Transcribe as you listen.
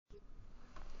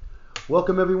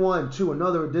Welcome everyone to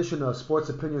another edition of Sports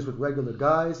Opinions with Regular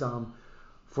Guys. I'm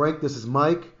Frank, this is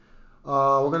Mike.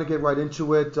 We're going to get right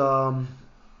into it.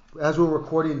 As we're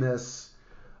recording this,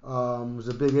 there's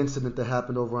a big incident that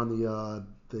happened over on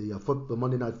the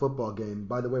Monday Night Football game.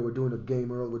 By the way, we're doing a day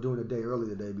early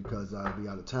today because I'll be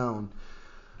out of town.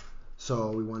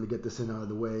 So we wanted to get this in out of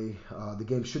the way. The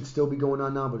game should still be going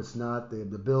on now, but it's not. The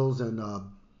Bills and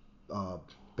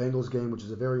Bengals game, which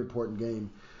is a very important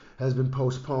game, has been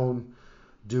postponed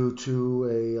due to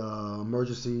a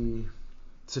emergency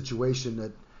situation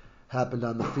that happened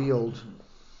on the field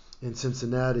in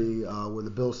Cincinnati, where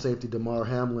the Bills safety Damar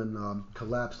Hamlin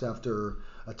collapsed after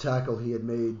a tackle he had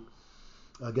made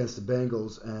against the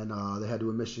Bengals, and they had to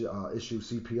issue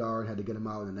CPR and had to get him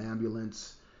out in an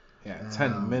ambulance. Yeah,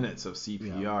 10 minutes of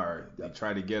CPR. Yeah. They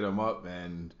tried to get him up,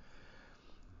 and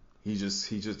he just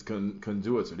couldn't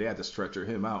do it. So they had to stretcher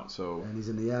him out. And he's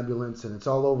in the ambulance, and it's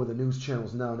all over the news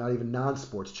channels now. Not even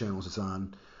non-sports channels it's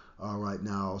on right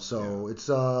now. So yeah.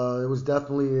 It was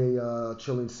definitely a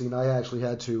chilling scene. I actually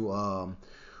had to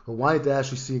wanted to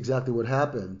actually see exactly what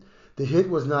happened. The hit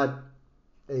was not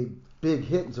a big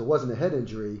hit, so it wasn't a head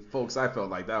injury. Folks, I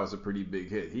felt like that was a pretty big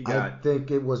hit. I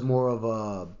think it was more of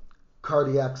a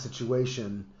cardiac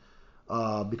situation.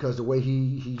 Because the way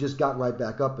he just got right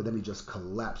back up, and then he just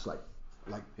collapsed like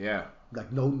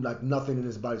nothing in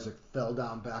his body just fell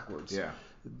down backwards. Yeah,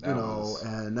 that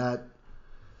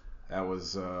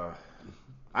was I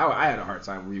had a hard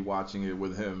time rewatching it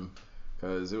with him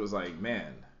because it was like,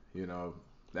 man,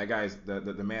 that guy's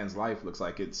the man's life looks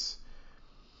like it's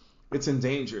in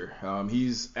danger.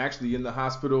 He's actually in the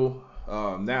hospital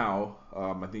now.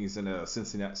 I think he's in a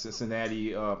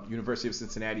Cincinnati University of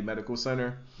Cincinnati Medical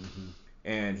Center. Mm-hmm.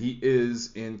 And he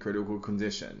is in critical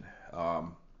condition.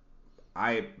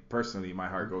 I personally, my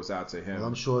heart goes out to him. Well,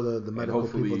 I'm sure the medical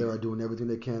people there are doing everything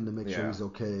they can to make sure he's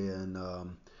okay, and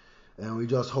we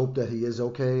just hope that he is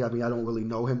okay. I mean, I don't really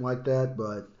know him like that,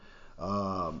 but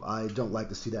I don't like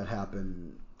to see that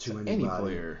happen to anybody. Any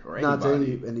player or not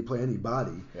anybody. To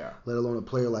anybody. Yeah. Let alone a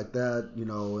player like that.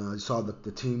 And I saw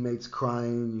the teammates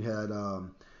crying. You had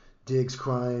Diggs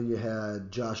crying. You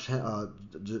had Josh.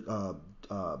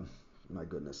 My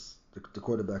goodness, the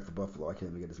quarterback for Buffalo. I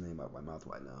can't even get his name out of my mouth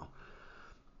right now.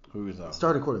 Who is that?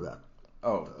 Starting quarterback.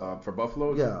 For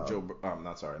Buffalo? Yeah.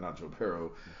 Not Joe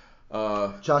Burrow.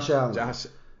 Josh Allen.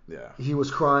 Yeah. He was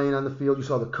crying on the field. You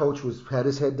saw the coach had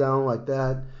his head down like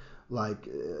that.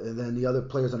 And then the other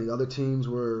players on the other teams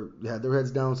had their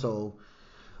heads down. So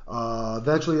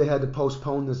eventually they had to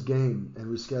postpone this game and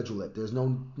reschedule it. There's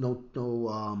no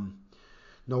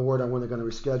word on when they're going to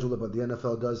reschedule it, but the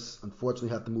NFL does unfortunately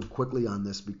have to move quickly on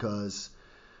this because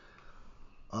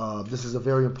this is a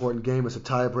very important game. It's a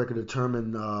tiebreaker to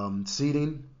determine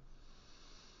seeding.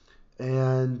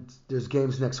 And there's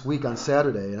games next week on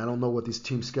Saturday, and I don't know what these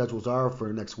team schedules are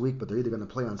for next week, but they're either going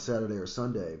to play on Saturday or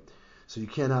Sunday. So you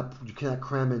cannot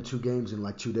cram in two games in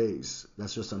like 2 days.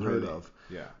 That's just unheard of.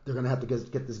 Yeah. They're going to have to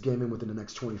get this game in within the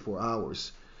next 24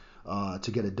 hours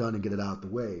to get it done and get it out the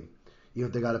way. Even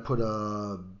if they got to put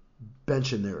a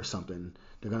bench in there or something,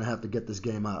 they're going to have to get this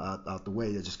game out the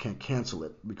way. They just can't cancel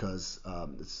it because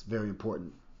it's very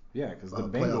important. Yeah, because the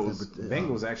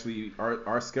Bengals actually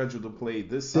are scheduled to play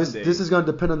this Sunday. This is going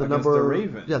to depend on the number. The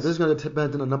Ravens. Yeah, this is going to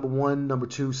depend on the number 1, number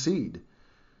 2 seed.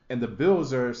 And the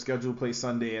Bills are scheduled to play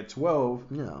Sunday at 12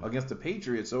 against the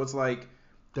Patriots. So it's like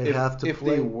if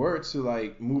they were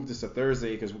to move this to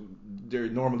Thursday, because there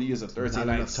normally is a Thursday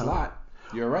night slot.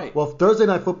 You're right. Well, Thursday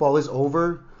night football is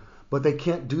over, but they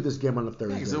can't do this game on a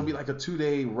Thursday. Because it'll be like a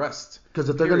 2-day rest. Because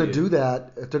if they're going to do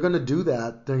that, they're going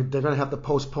to have to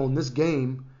postpone this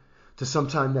game to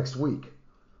sometime next week.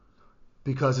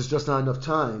 Because it's just not enough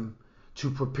time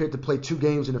to prepare to play 2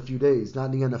 games in a few days.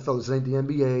 Not in the NFL. This ain't the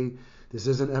NBA. This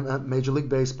isn't Major League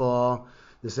Baseball.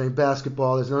 This ain't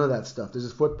basketball. There's none of that stuff. This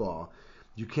is football.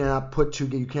 You can't play 2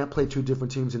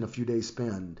 different teams in a few days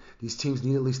span. These teams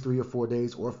need at least 3 or 4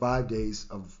 days or 5 days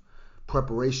of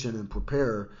preparation and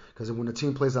prepare. Because when a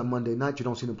team plays on Monday night, you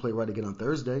don't see them play right again on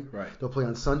Thursday. Right. They'll play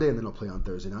on Sunday and then they'll play on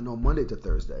Thursday. Not no Monday to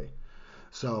Thursday.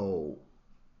 So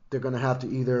they're going to have to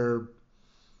either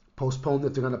postpone.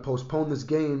 If they're going to postpone this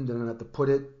game, they're going to have to put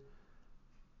it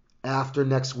after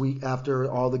next week,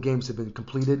 after all the games have been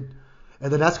completed.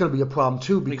 And then that's going to be a problem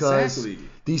too because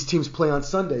these teams play on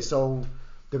Sunday. So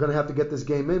they're going to have to get this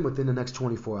game in within the next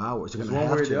 24 hours. Because one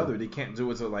way or the other, they can't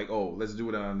do it to let's do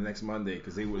it on the next Monday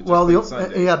because they would have just played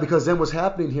Sunday. Yeah, because then what's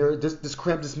happening here, this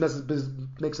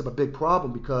makes up a big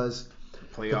problem because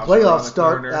the playoffs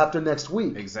start after next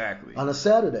week. Exactly. On a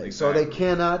Saturday. Exactly. So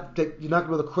you're not going to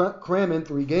be able to cram in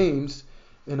 3 games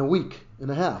in a week and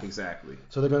a half. Exactly.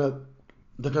 So they're going to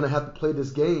they're going to have to play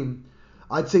this game.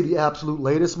 I'd say the absolute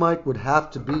latest, Mike, would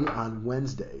have to be on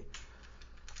Wednesday.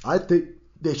 I think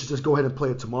they should just go ahead and play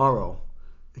it tomorrow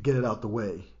and get it out the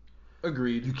way.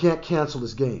 Agreed. You can't cancel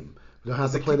this game. You don't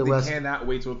have to play the rest. They cannot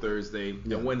wait till Thursday.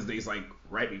 Yeah. And Wednesday's like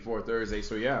right before Thursday,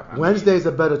 so yeah. Wednesday's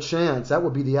a better chance. That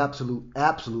would be the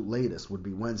absolute latest would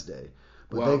be Wednesday.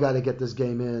 But they got to get this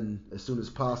game in as soon as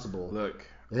possible. Look.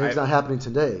 It's not happening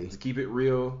today. To keep it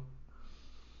real,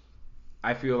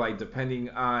 I feel like depending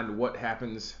on what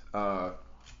happens to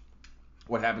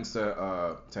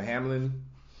Hamlin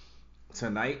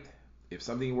tonight, if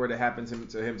something were to happen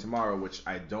to him tomorrow, which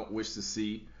I don't wish to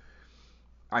see,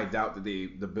 I doubt that the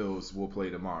Bills will play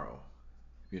tomorrow.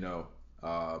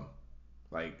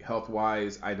 Like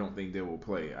health-wise, I don't think they will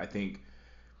play. I think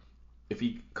if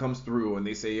he comes through and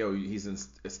they say, yo, he's in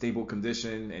a stable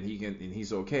condition and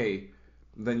he's okay,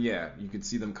 then yeah, you could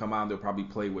see them come on. They'll probably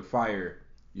play with fire,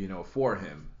 for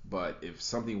him. But if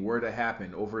something were to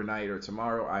happen overnight or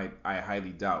tomorrow, I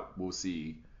highly doubt we'll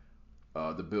see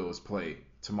the Bills play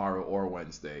tomorrow or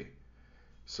Wednesday.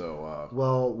 So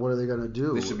what are they going to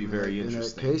do? This should be very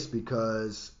interesting. In that case,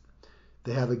 because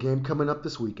they have a game coming up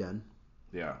this weekend.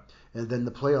 Yeah. And then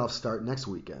the playoffs start next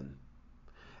weekend.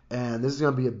 And this is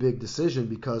going to be a big decision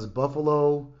because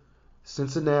Buffalo,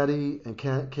 Cincinnati, and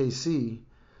KC,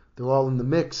 they're all in the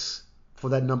mix for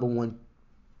that number one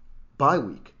bye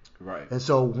week. Right. And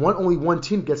so only one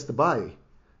team gets the bye.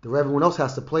 Everyone else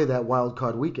has to play that wild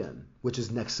card weekend, which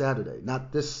is next Saturday.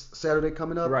 Not this Saturday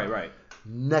coming up. Right.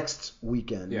 Next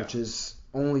weekend, which is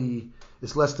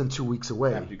it's less than 2 weeks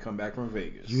away. After you come back from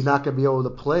Vegas. You're not going to be able to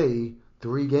play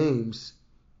 3 games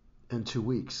in 2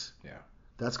 weeks. Yeah.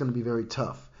 That's going to be very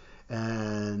tough.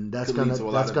 And that's going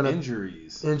to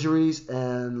injuries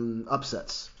and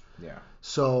upsets. Yeah.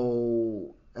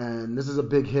 So, and this is a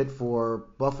big hit for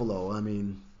Buffalo. I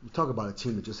mean, you talk about a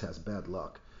team that just has bad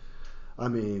luck. I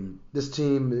mean, this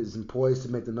team is poised to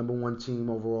make the number one team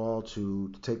overall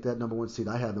to take that number one seed.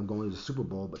 I had them going to the Super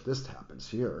Bowl, but this happens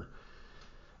here.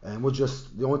 And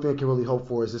the only thing I can really hope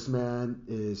for is this man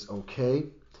is okay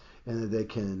and that they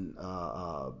can,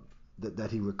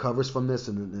 that he recovers from this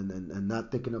and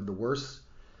not thinking of the worst.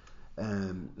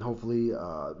 And hopefully,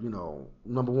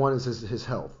 number one is his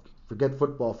health. Forget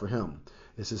football for him.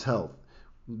 It's his health.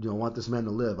 I want this man to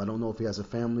live. I don't know if he has a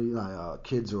family,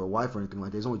 kids or a wife or anything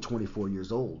like that. He's only 24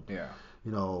 years old. Yeah.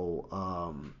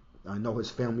 I know his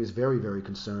family is very, very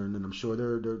concerned, and I'm sure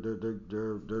they're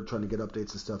trying to get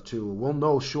updates and stuff too. We'll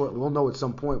know shortly. We'll know at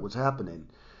some point what's happening.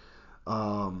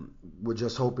 We're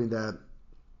just hoping that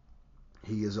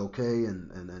he is okay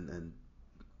and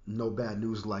no bad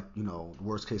news. Like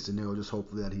worst case scenario. Just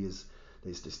hopefully that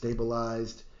they stay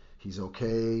stabilized. He's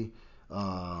okay.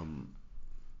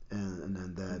 And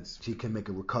then that he can make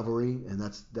a recovery, and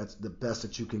that's the best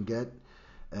that you can get,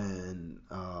 and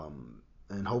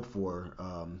hope for,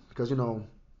 because don't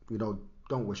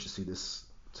wish to see this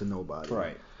to nobody.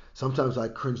 Right. Sometimes I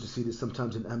cringe to see this.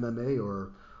 Sometimes in MMA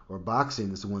or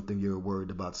boxing is the one thing you're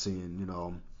worried about seeing.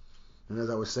 And as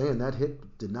I was saying, that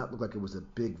hit did not look like it was a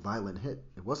big violent hit.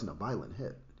 It wasn't a violent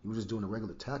hit. He was just doing a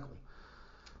regular tackle.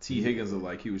 T. Higgins looked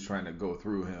like he was trying to go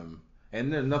through him.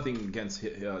 And there's nothing against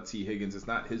T. Higgins. It's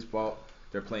not his fault.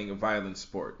 They're playing a violent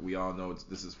sport. We all know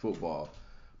this is football.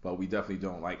 But we definitely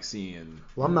don't like seeing.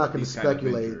 Well, I'm not going to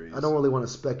speculate. I don't really want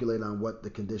to speculate on what the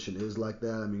condition is like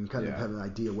that. I mean, kind of have an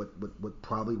idea what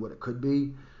it could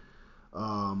be.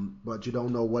 But you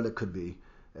don't know what it could be.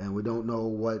 And we don't know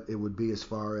what it would be as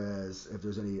far as if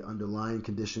there's any underlying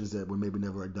conditions that were maybe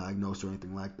never diagnosed or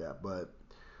anything like that. But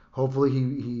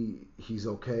hopefully he's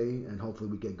okay, and hopefully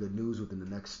we get good news within the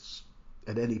next.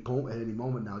 At any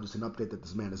moment now, just an update that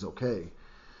this man is okay.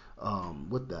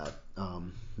 With that,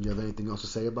 you have anything else to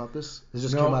say about this? It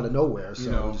just came out of nowhere,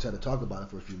 so we just had to talk about it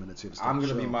for a few minutes here. I'm going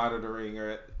to be monitoring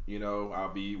it.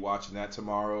 I'll be watching that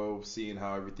tomorrow, seeing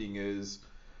how everything is.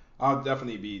 I'll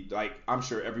definitely be I'm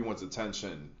sure everyone's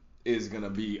attention is going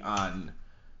to be on,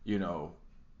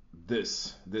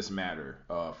 this matter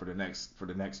for the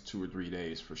next 2 or 3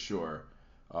 days for sure.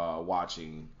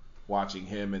 Watching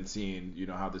him and seeing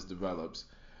how this develops,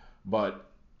 but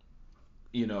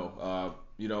my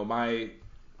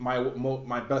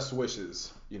best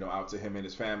wishes out to him and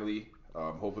his family.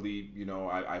 Hopefully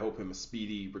I hope him a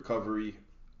speedy recovery,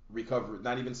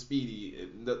 not even speedy,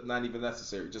 not even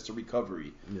necessary, just a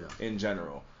recovery in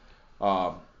general.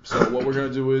 So what we're gonna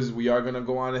do is we are gonna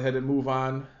go on ahead and move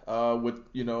on with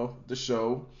the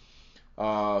show,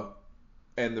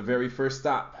 and the very first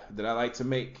stop that I like to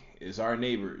make is our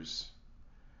neighbors,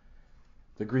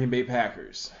 the Green Bay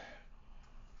Packers.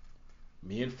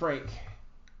 Me and Frank,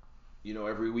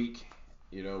 every week,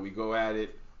 we go at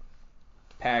it.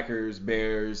 Packers,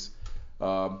 Bears.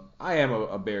 I am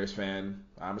a Bears fan.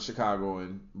 I'm a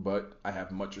Chicagoan, but I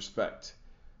have much respect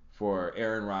for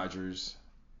Aaron Rodgers,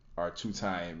 our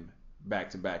two-time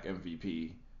back-to-back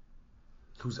MVP.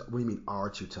 What do you mean our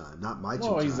two-time? Not my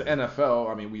two-time. Well, he's the NFL.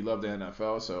 I mean, we love the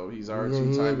NFL, so he's our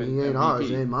two-time MVP. He ain't ours.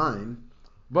 He ain't mine.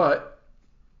 But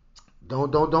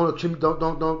don't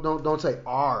say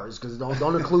ours, because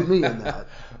don't include me in that.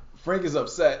 Frank is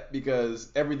upset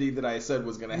because everything that I said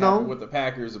was going to happen with the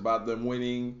Packers about them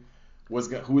winning,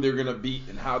 who they're going to beat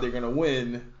and how they're going to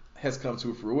win has come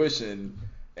to fruition.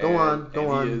 Go on,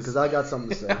 because I got something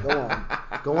to say.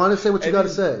 Go on and say what you got to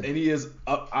say. And he is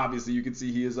obviously, you can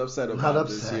see he is upset about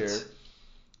this year.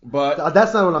 But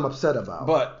that's not what I'm upset about.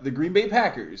 But the Green Bay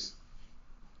Packers,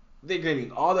 they're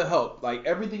getting all the help. Like,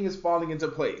 everything is falling into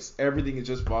place. Everything is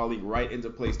just falling right into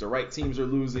place. The right teams are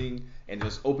losing and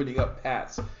just opening up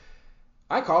paths.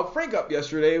 I called Frank up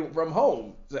yesterday from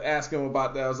home to ask him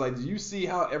about that. I was like, do you see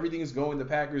how everything is going the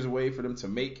Packers' way for them to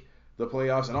make the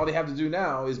playoffs? And all they have to do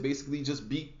now is basically just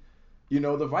beat,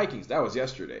 the Vikings. That was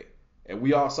yesterday. And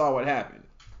we all saw what happened.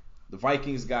 The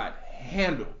Vikings got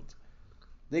handled.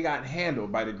 They got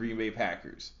handled by the Green Bay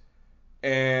Packers.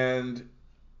 And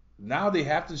now they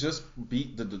have to just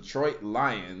beat the Detroit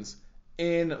Lions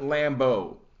in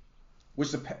Lambeau,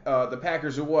 which the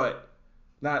Packers are what?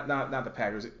 Not the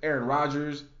Packers. Aaron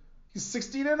Rodgers, he's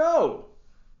 16-0.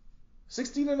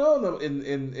 16-0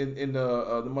 in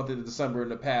the month of December in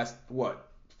the past 4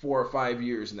 or 5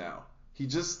 years now. He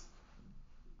just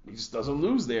doesn't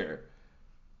lose there.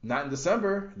 Not in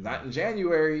December, not in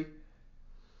January.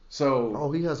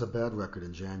 So he has a bad record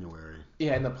in January.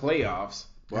 Yeah, in the playoffs.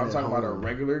 But I'm talking about a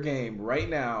regular game right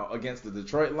now against the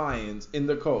Detroit Lions in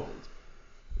the cold.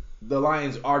 The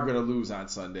Lions are going to lose on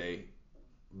Sunday.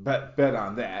 Bet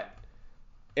on that.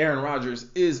 Aaron Rodgers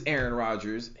is Aaron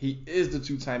Rodgers. He is the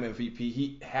two-time MVP.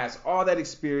 He has all that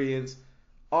experience,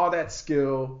 all that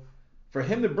skill. For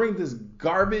him to bring this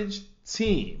garbage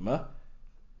team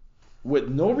with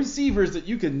no receivers that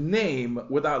you can name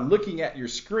without looking at your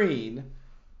screen,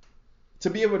 to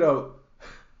be able to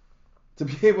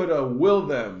will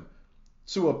them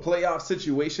to a playoff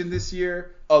situation this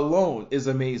year alone is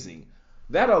amazing.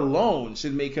 That alone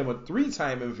should make him a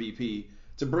 3-time MVP,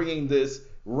 to bringing this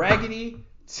raggedy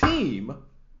team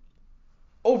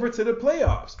over to the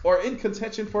playoffs or in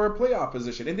contention for a playoff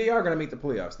position. And they are going to make the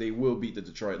playoffs. They will beat the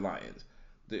Detroit Lions.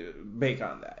 Bank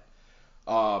on that.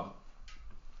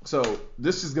 So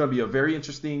this is going to be a very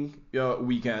interesting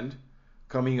weekend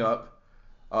coming up.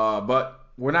 But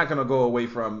we're not going to go away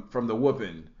from the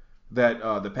whooping that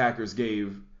the Packers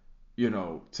gave,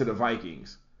 to the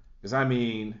Vikings.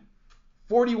 Because,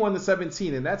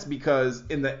 41-17, and that's because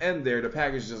in the end there, the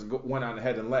Packers just went on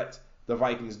ahead and let the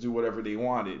Vikings do whatever they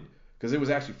wanted, because it was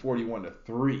actually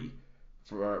 41-3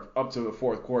 for up to the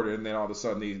fourth quarter, and then all of a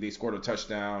sudden they scored a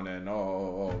touchdown and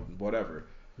whatever.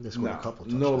 They scored a couple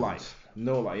touchdowns.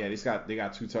 No life. Yeah, they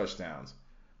got 2 touchdowns.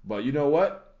 But you know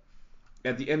what?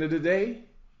 At the end of the day,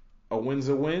 a win's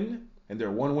a win, and they're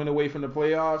 1 win away from the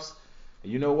playoffs.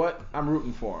 And you know what? I'm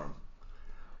rooting for them.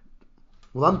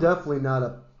 Well, I'm definitely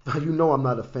not I'm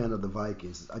not a fan of the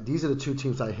Vikings. These are the 2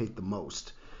 teams I hate the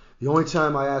most. The only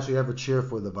time I actually ever cheer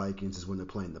for the Vikings is when they're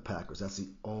playing the Packers. That's the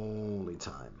only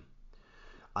time.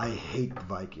 I hate the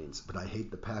Vikings, but I hate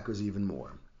the Packers even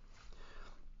more.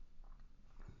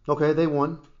 Okay, they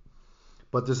won.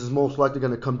 But this is most likely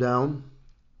going to come down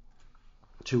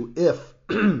to if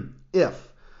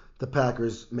the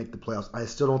Packers make the playoffs. I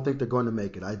still don't think they're going to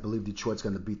make it. I believe Detroit's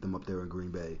going to beat them up there in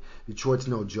Green Bay. Detroit's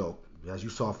no joke, as you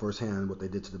saw firsthand what they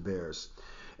did to the Bears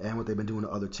and what they've been doing to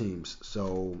other teams.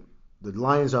 So the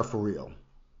Lions are for real,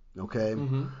 okay?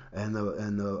 Mm-hmm. And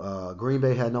the Green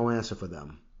Bay had no answer for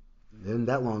them. It wasn't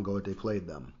that long ago that they played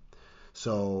them.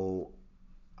 So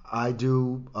I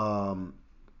do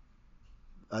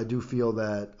feel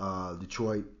that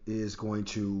Detroit is going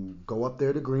to go up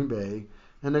there to Green Bay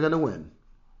and they're going to win.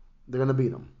 They're going to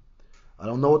beat them. I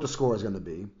don't know what the score is going to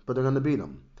be, but they're going to beat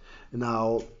them.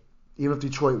 Now, even if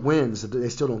Detroit wins, they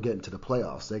still don't get into the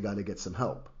playoffs. They got to get some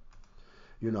help,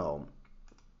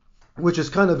 which is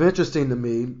kind of interesting to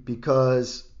me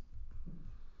because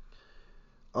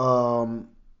we're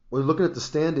looking at the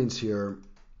standings here,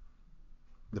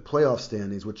 the playoff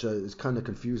standings, which is kind of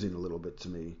confusing a little bit to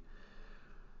me.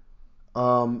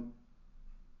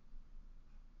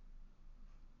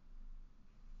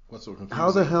 What's so confusing?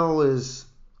 How the hell is...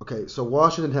 Okay, so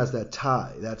Washington has that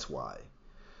tie. That's why.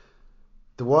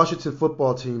 The Washington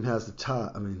football team has the tie.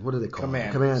 What do they call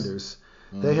it? Commanders.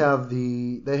 Mm-hmm. They have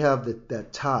that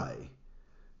tie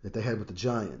that they had with the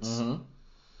Giants. Mm-hmm.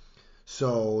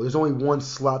 So there's only one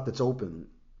slot that's open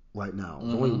right now.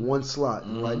 There's only one slot,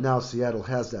 and right now Seattle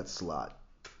has that slot.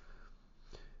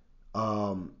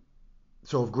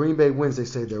 So if Green Bay wins, they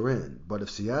say they're in. But if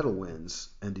Seattle wins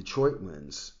and Detroit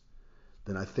wins,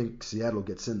 then I think Seattle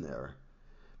gets in there.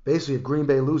 Basically, if Green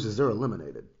Bay loses, they're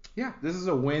eliminated. Yeah, this is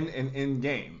a win and in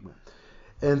game.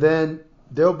 And then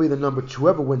they'll be the number two.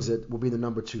 Whoever wins it will be the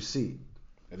number 2 seed.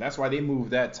 And that's why they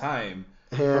moved that time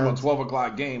from a 12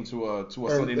 o'clock game to a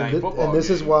Sunday night football game. And this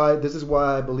game. is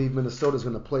why I believe Minnesota's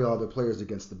going to play all their players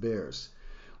against the Bears.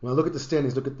 When I look at the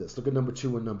standings, look at this. Look at number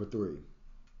 2 and number 3.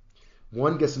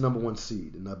 One gets the number 1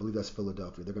 seed, and I believe that's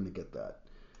Philadelphia. They're going to get that.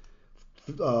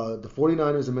 The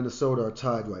 49ers and Minnesota are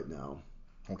tied right now.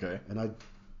 Okay. And I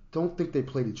don't think they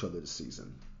played each other this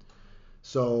season.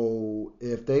 So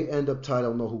if they end up tied, I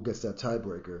don't know who gets that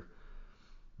tiebreaker.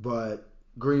 But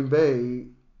Green Bay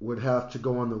would have to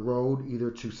go on the road either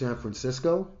to San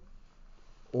Francisco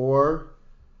or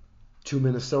to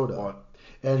Minnesota.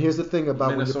 And here's the thing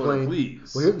about Minnesota, when you're playing.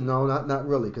 Please. Well, no, not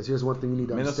really, because here's one thing you need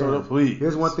to understand. Minnesota, please.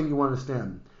 Here's one thing you want to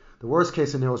understand. The worst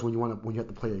case scenario is when you have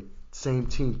to play the same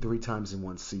team 3 times in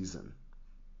one season.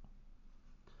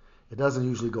 It doesn't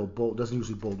usually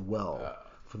bode well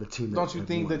for the team. Don't you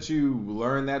think that you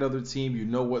learn that other team? You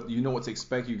know what to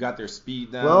expect. You got their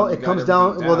speed down. Well, it comes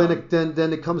down. Well,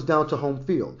 then it comes down to home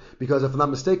field, because if I'm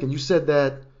not mistaken, you said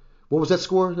that. What was that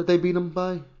score that they beat them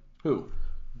by? Who?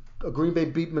 Green Bay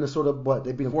beat Minnesota. What,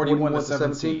 they beat them 41 to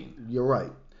 17. You're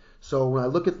right. So when I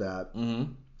look at that,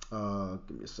 Mm-hmm.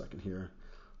 give me a second here.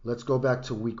 Let's go back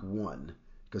to week 1,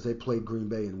 because they played Green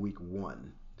Bay in week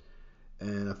 1,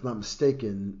 and if I'm not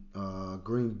mistaken,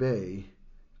 Green Bay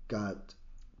got.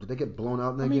 Did they get blown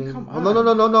out in that game? Come Oh,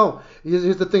 on. no.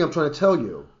 Here's the thing I'm trying to tell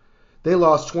you. They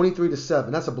lost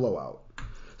 23-7. That's a blowout.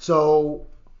 So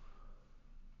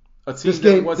a team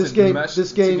that wasn't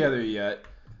meshed game together yet.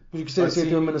 You can say the same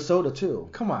thing in Minnesota too.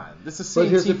 Come on, it's the same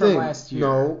team from last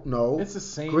year. No. It's the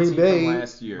same Green team Bay, from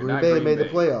last year. Green Bay made the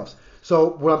playoffs. So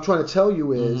what I'm trying to tell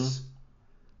you is,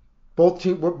 both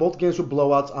games were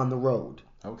blowouts on the road.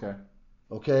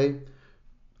 Okay.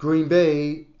 Green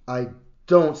Bay, I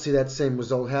don't see that same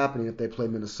result happening if they play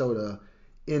Minnesota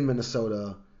in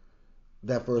Minnesota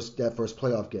that first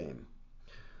playoff game.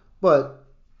 But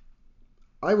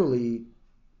I really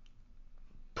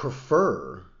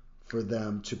prefer for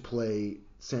them to play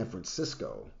San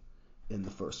Francisco in the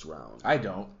first round. I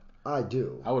don't. I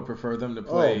do. I would prefer them to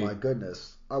play. Oh my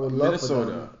goodness! I would love Minnesota.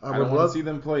 for them. I don't want to see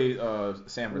them play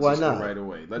San Francisco right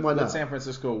away. Let San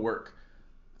Francisco work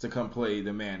to come play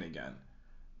the man again.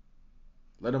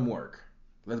 Let him work.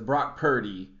 Let Brock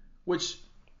Purdy, which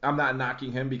I'm not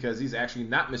knocking him because he's actually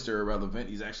not Mr. Irrelevant.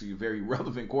 He's actually a very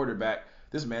relevant quarterback.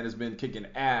 This man has been kicking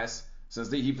ass since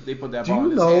they put that ball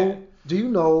in his hand. Do you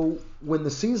know when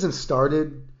the season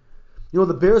started? You know,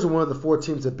 the Bears were one of the 4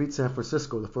 teams that beat San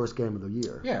Francisco the first game of the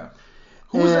year. Yeah.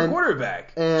 Who was their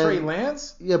quarterback? Trey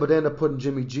Lance? Yeah, but they ended up putting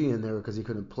Jimmy G in there because he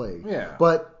couldn't play. Yeah.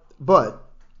 But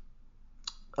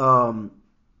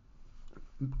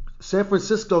San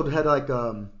Francisco had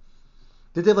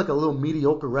did they have a little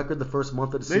mediocre record the first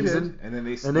month of the season? Did. And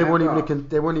then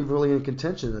they weren't even really in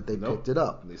contention that they picked it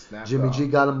up. Jimmy G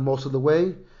got them most of the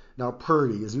way. Now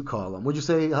Purdy, as you call him, would you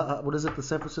say what is it? The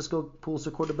San Francisco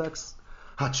Pulitzer quarterbacks,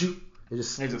 Hachu. They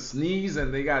just sneeze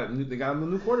and they got him a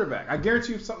new quarterback. I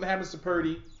guarantee you, if something happens to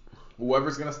Purdy,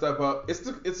 whoever's gonna step up, it's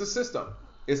a system.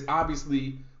 It's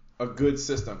obviously a good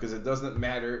system because it doesn't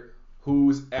matter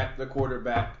who's at the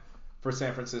quarterback for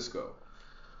San Francisco.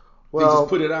 They just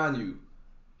put it on you.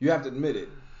 You have to admit it.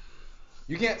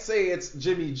 You can't say it's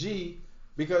Jimmy G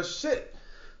because shit.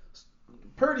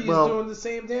 Purdy is doing the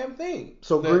same damn thing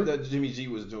that Jimmy G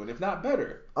was doing, if not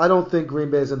better. I don't think Green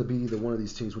Bay is going to be either one of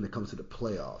these teams when it comes to the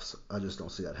playoffs. I just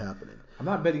don't see that happening. I'm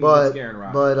not betting against Aaron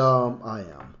Rodgers. But I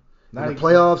am. In the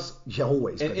playoffs, you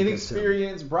always bet against him.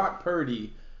 Inexperienced Brock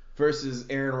Purdy versus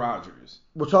Aaron Rodgers.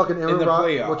 We're talking Aaron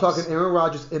Rodgers. We're talking Aaron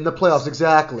Rodgers in the playoffs.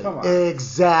 Exactly. Come on.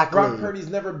 Exactly. Brock Purdy's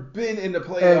never been in the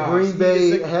playoffs. And Green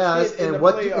Bay has. And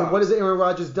what has Aaron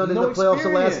Rodgers done in the playoffs the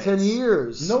last 10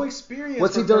 years? No experience.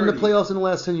 What's he done in the playoffs in the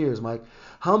last 10 years, Mike?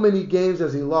 How many games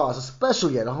has he lost,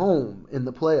 especially at home in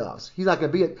the playoffs? He's not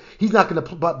going to be. He's not going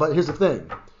to. But here's the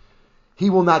thing. He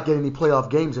will not get any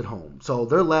playoff games at home. So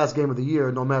their last game of the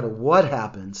year, no matter what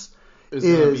happens, is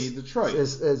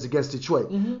against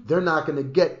Detroit. Mm-hmm. They're not going to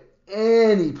get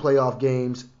any playoff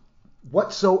games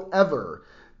whatsoever.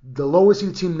 The lowest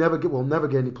seeded team will never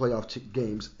get any playoff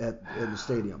games in the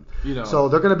stadium. So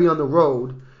they're going to be on the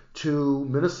road to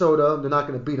Minnesota. They're not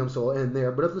going to beat them, so it'll end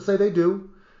there. But if let's say they do,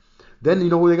 Then you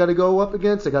know who they got to go up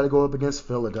against? They got to go up against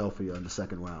Philadelphia in the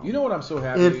second round. You know what I'm so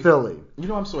happy? In Philly. You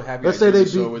know I'm so happy. Let's say they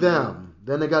beat them.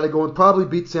 Then they got to go and probably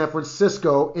beat San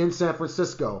Francisco in San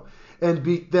Francisco and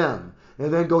beat them.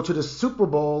 And then go to the Super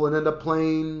Bowl and end up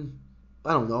playing,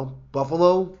 I don't know,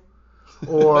 Buffalo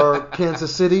or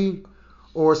Kansas City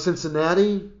or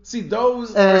Cincinnati. See,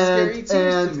 those are scary teams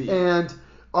to me. Those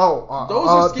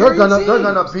are scary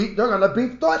teams. They're gonna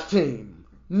beat that team.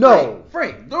 No,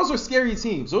 Frank, those are scary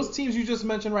teams. Those teams you just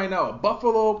mentioned right now, a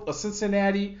Buffalo, a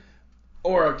Cincinnati,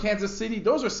 or a Kansas City,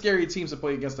 those are scary teams to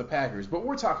play against the Packers. But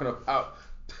we're talking about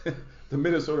the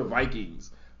Minnesota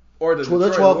Vikings or the Detroit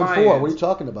they're 12 Lions. and 4. What are you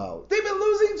talking about? They've been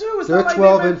losing too. It's They're not like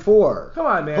 12 and 4. Come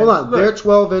on, man. Hold on, Look, they're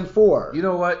 12 and 4. You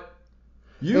know what?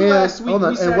 Last week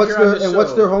we sat what's here on the show.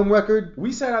 what's their home record?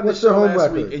 We sat on the What's show their home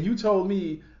last record? week, and you told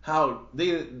me how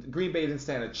Green Bay didn't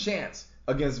stand a chance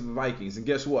against the Vikings, and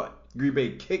guess what? Green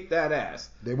Bay kicked that ass.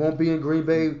 They won't be in Green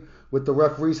Bay with the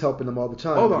referees helping them all the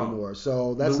time anymore,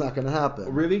 so that's not going to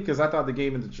happen. Really? Because I thought the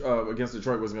game against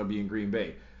Detroit was going to be in Green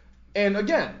Bay. And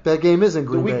again, that game is in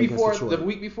Green Bay against Detroit. The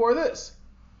week before this,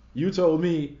 you told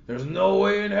me there's no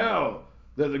way in hell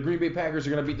that the Green Bay Packers are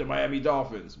going to beat the Miami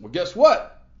Dolphins. Well, guess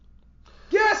what?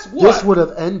 This would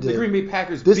have ended. The Green Bay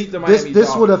Packers beat the Miami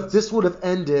Dolphins. This would have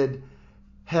ended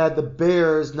had the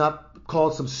Bears not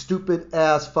called some stupid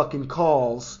ass fucking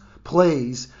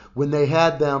plays when they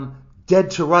had them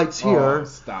dead to rights here. Oh,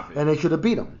 stop it. And they should have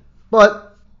beat them.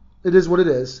 But it is what it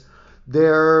is.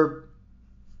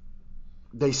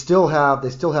 They still have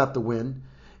to win,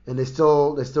 and they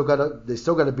still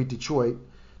gotta beat Detroit.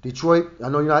 Detroit, I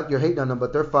know you're hating on them,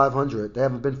 but they're 500. They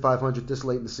haven't been 500 this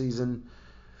late in the season.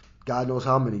 God knows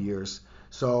how many years.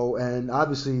 So, and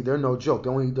obviously they're no joke.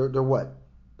 They're what?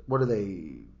 What are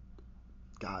they?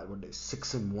 God, what are they?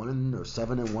 6-1 or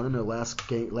 7-1 in their last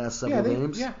several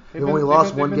games. Yeah, they've only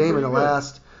lost one game in the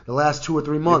last 2 or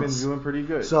 3 months. They've been doing pretty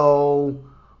good. So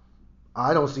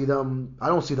I don't see them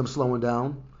slowing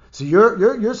down. So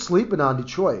you're sleeping on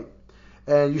Detroit,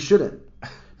 and you shouldn't,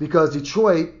 because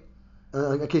Detroit,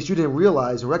 in case you didn't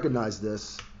realize or recognize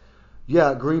this,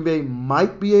 yeah, Green Bay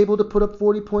might be able to put up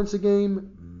 40 points a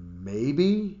game,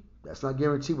 maybe. That's not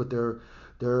guaranteed with their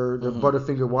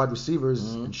Butterfinger wide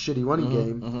receivers and shitty running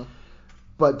game.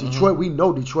 But Detroit, we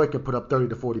know Detroit can put up 30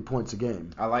 to 40 points a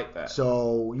game. I like that.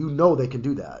 So you know they can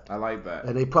do that. I like that.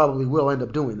 And they probably will end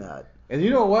up doing that. And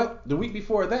you know what? The week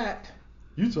before that,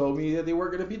 you told me that they were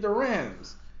going to beat the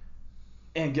Rams.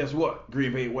 And guess what?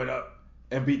 Green Bay went up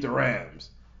and beat the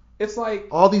Rams. It's like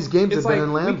all these games have been in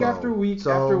Lambeau. Week after week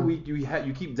after week,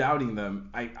 you keep doubting them.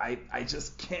 I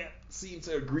just can't seem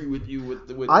to agree with you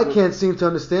I can't seem to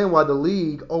understand why the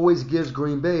league always gives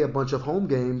Green Bay a bunch of home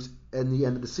games at the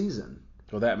end of the season.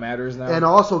 So that matters now? And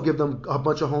also give them a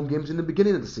bunch of home games in the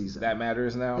beginning of the season. That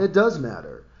matters now? It does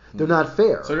matter. They're not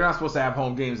fair. So they're not supposed to have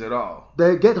home games at all.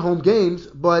 They get home games,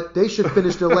 but they should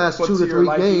finish their last 2 to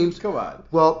 3 games. Come on.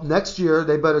 Well, next year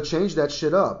they better change that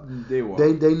shit up. They won't.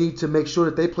 They need to make sure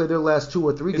that they play their last 2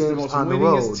 or 3 games on the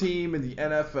road. It's the most winningest team in the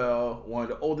NFL, one of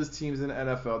the oldest teams in the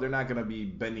NFL. They're not going to be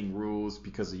bending rules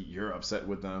because you're upset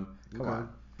with them. Come on.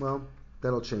 Well,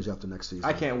 that'll change after next season.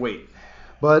 I can't wait.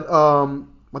 But I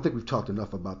think we've talked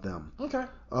enough about them. Okay.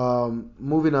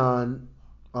 Moving on.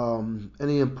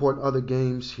 Any important other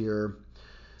games here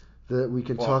that we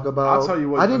can talk about? I'll tell you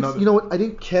what. I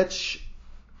didn't catch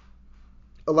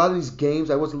a lot of these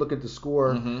games. I wasn't looking at the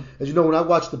score. As you know, when I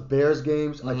watch the Bears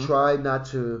games, I try not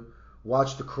to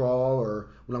watch the crawl, or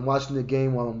when I'm watching the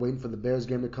game while I'm waiting for the Bears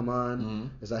game to come on,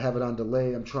 as I have it on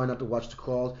delay, I'm trying not to watch the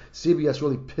crawl. CBS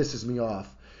really pisses me off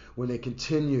when they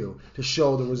continue to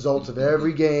show the results of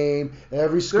every game,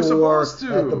 every score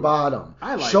at the bottom.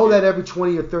 Show that every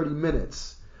 20 or 30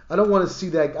 minutes. I don't want to see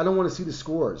that. I don't want to see the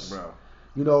scores. Bro.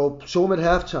 You know, show them at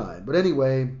halftime. But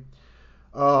anyway,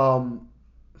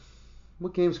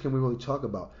 what games can we really talk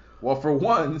about? Well, for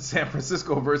one, San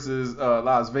Francisco versus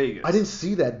Las Vegas. I didn't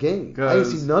see that game. I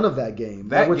didn't see none of that game.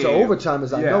 That went to overtime,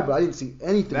 as I know, but I didn't see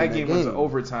anything in that game. That game went to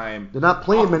overtime. They're not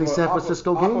playing many San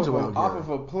Francisco games around here. Off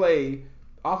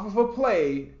of a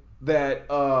play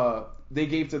that they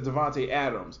gave to Devontae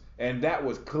Adams, and that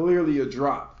was clearly a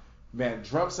drop. Man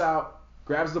jumps out,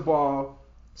 grabs the ball,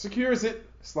 secures it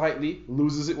slightly,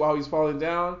 loses it while he's falling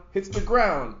down, hits the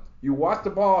ground. You watch the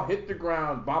ball hit the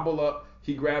ground, bobble up,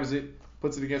 he grabs it,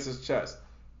 puts it against his chest.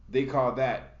 They call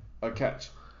that a catch.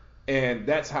 And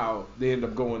that's how they end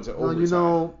up going to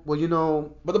overtime.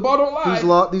 But the ball don't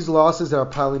lie. These losses that are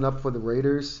piling up for the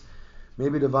Raiders,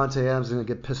 maybe Devontae Adams is going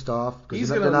to get pissed off. He's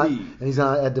going to leave. And he's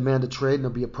going to demand a trade, and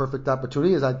it'll be a perfect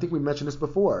opportunity. As I think we mentioned this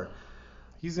before.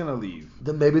 He's gonna leave.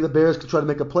 Then maybe the Bears could try to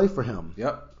make a play for him.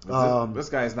 Yep. This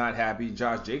guy's not happy.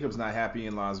 Josh Jacobs not happy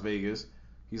in Las Vegas.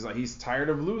 He's tired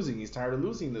of losing. He's tired of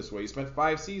losing this way. He spent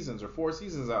 5 seasons or 4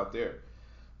 seasons out there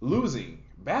losing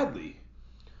badly.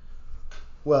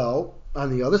 Well,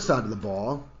 on the other side of the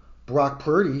ball, Brock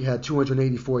Purdy had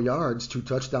 284 yards, 2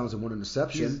 touchdowns, and 1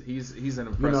 interception. He's an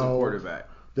impressive quarterback.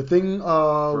 The thing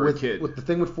with the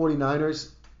thing with 49ers,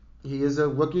 he is a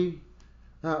rookie.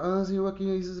 Is he a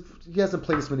rookie? He hasn't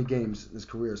played this many games in his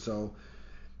career, so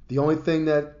the only thing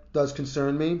that does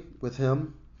concern me with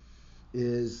him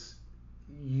is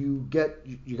you're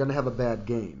going to have a bad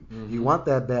game. Mm-hmm. You want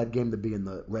that bad game to be in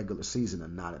the regular season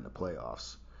and not in the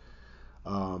playoffs.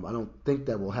 I don't think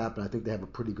that will happen. I think they have a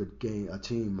pretty good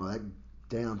team. That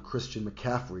damn Christian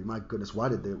McCaffrey. My goodness, why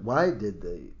did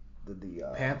the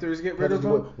Panthers get rid of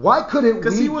him? Why couldn't we?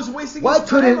 Because he was wasting his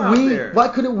time out there. Why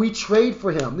couldn't we trade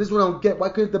for him? This is what I don't get. Why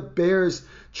couldn't the Bears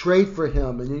trade for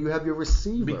him and then you have your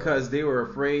receiver? Because they were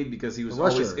afraid because he was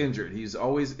always injured. He's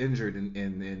always injured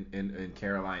in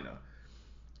Carolina.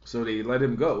 So they let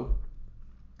him go.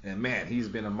 And man, he's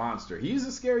been a monster. He's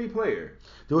a scary player.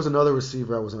 There was another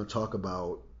receiver I was going to talk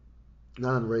about.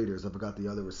 Not on Raiders. I forgot the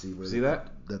other receiver. See that?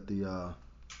 That the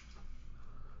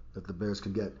Bears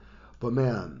can get. But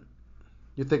man,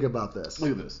 you think about this. Look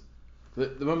at this.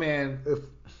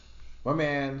 My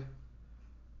man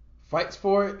fights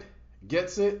for it,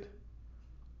 gets it,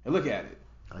 and look at it.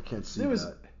 I can't see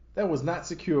that. That was not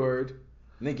secured,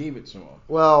 and they gave it to him.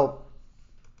 Well,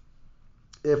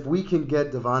 if we can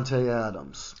get Devontae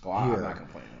Adams here, I'm not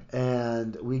complaining.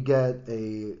 And we get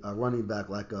a running back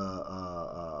like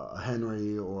a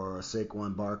Henry or a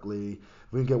Saquon Barkley,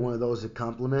 we can get one of those to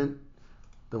complement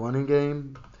the running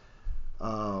game.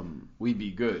 We'd be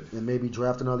good. And maybe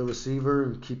draft another receiver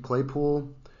and keep Claypool,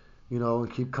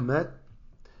 and keep Kmet,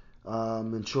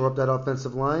 and shore up that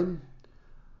offensive line.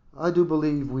 I do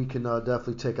believe we can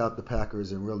definitely take out the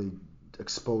Packers and really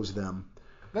expose them.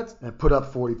 And put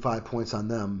up 45 points on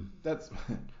them. That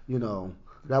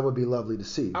would be lovely to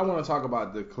see. I want to talk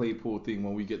about the Claypool thing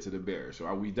when we get to the Bears.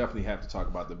 So we definitely have to talk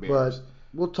about the Bears. But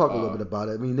we'll talk a little bit about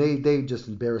it. I mean, they just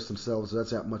embarrassed themselves, so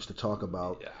that's not much to talk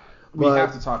about. Yeah. We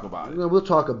have to talk about it. We'll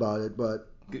talk about it, but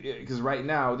because right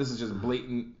now this is just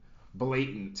blatant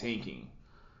tanking.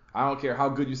 I don't care how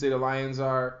good you say the Lions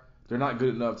are; they're not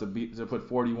good enough to put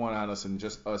 41 on us and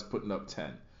just us putting up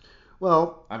 10.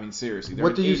 Well, I mean seriously, they're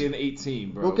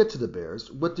 8-18, bro. We'll get to the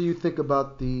Bears. What do you think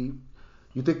about you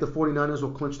think the 49ers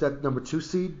will clinch that number 2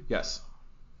 seed? Yes.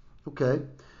 Okay.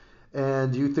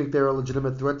 And do you think they're a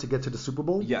legitimate threat to get to the Super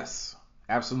Bowl? Yes,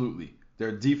 absolutely.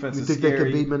 Their defense is scary. You think they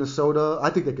could beat Minnesota? I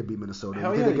think they could beat Minnesota.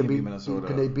 Hell yeah, they can beat Minnesota.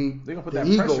 Can they beat the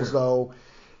Eagles, pressure, though,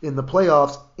 in the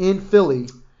playoffs in Philly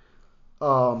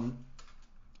in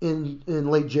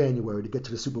late January to get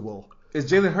to the Super Bowl?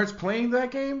 Is Jalen Hurts playing that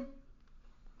game?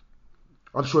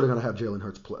 I'm sure they're going to have Jalen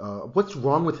Hurts play. What's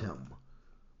wrong with him?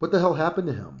 What the hell happened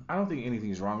to him? I don't think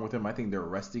anything's wrong with him. I think they're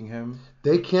resting him.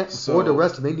 They can't afford to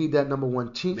rest him. They need that number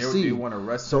 1 seed. They want to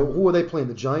rest him. So who are they playing?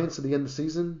 The Giants at the end of the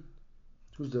season?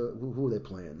 Who are they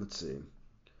playing? Let's see.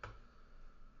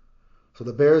 So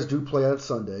the Bears do play on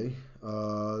Sunday.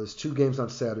 There's 2 games on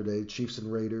Saturday: Chiefs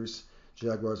and Raiders,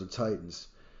 Jaguars and Titans.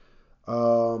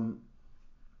 Who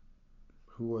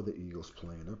are the Eagles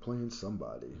playing? They're playing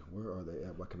somebody. Where are they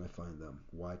at? Why can I find them?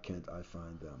 Why can't I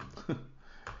find them?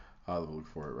 I'll look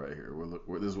for it right here.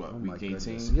 This is what, week 18?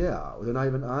 Goodness. Yeah, they're not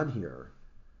even on here.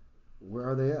 Where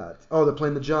are they at? Oh, they're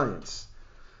playing the Giants.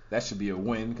 That should be a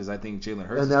win because I think Jalen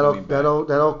Hurts is coming back.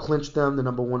 That'll clinch them the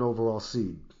number 1 overall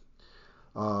seed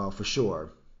for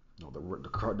sure. No, the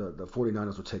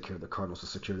 49ers will take care of the Cardinals to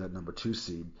secure that number 2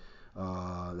 seed.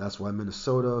 That's why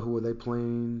Minnesota, who are they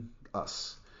playing?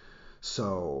 Us.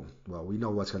 So, well, we know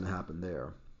what's going to happen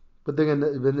there. But then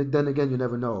again, you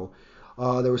never know.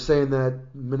 They were saying that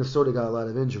Minnesota got a lot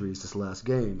of injuries this last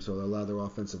game, so a lot of their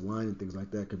offensive line and things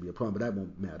like that could be a problem. But that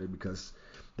won't matter because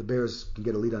the Bears can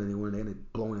get a lead on anyone and they end up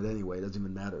blowing it anyway. It doesn't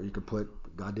even matter. You could put a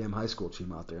goddamn high school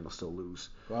team out there and they'll still lose.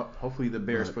 Well, hopefully the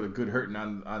Bears put a good hurting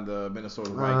on the Minnesota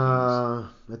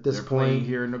Vikings. At this They're point, playing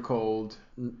here in the cold.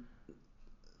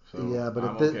 So yeah, but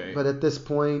okay. But at this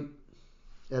point,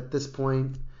 it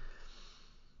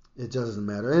doesn't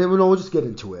matter. And we'll just get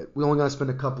into it. We only got to spend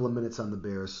a couple of minutes on the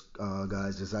Bears,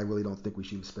 guys, because I really don't think we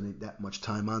should be spending that much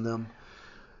time on them.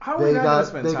 How are we not going to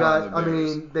spend time on the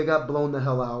Bears? I mean, they got blown the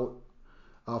hell out,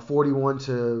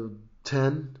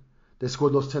 41-10. They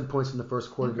scored those 10 points in the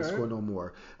first quarter. They scored no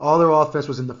more. All their offense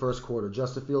was in the first quarter.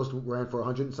 Justin Fields ran for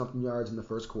 100 and something yards in the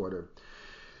first quarter.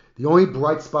 The only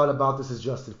bright spot about this is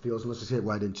Justin Fields, and let's just get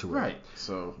right into it. Right.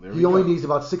 So there he only needs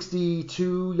about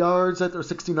 62 yards or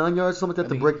 69 yards, something like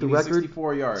that, to break the record.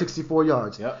 64 yards. 64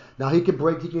 yards. Yep. Now he can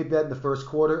get that in the first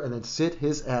quarter and then sit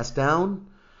his ass down.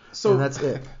 So and that's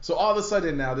it. So all of a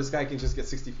sudden now this guy can just get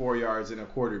 64 yards in a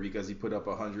quarter because he put up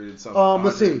 100 and something.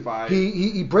 Let's see.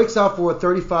 He breaks out for a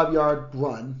 35-yard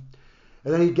run,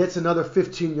 and then he gets another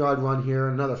 15-yard run here,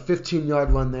 another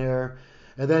 15-yard run there,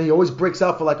 and then he always breaks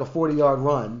out for like a 40-yard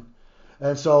run.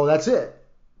 And so that's it.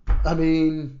 I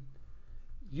mean,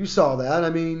 you saw that. I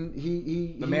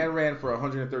mean, the man ran for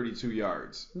 132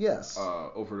 yards. Yes.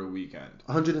 Over the weekend.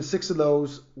 106 of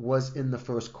those was in the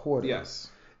first quarter. Yes.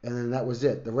 And then that was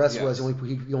it. The rest was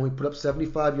he only put up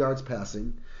 75 yards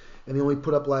passing, and he only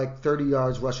put up like 30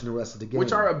 yards rushing the rest of the game.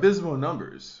 Which are abysmal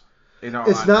numbers.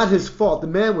 It's not his fault. The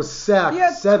man was sacked. He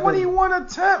had 21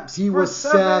 attempts. He was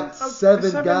sacked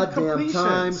seven goddamn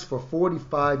times for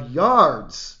 45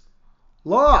 yards.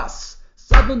 Loss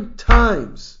 7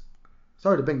 times.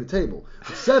 Sorry to bang the table.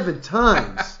 But 7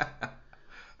 times.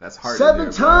 That's hard.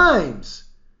 7 times.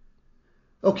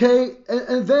 Okay,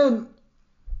 and then,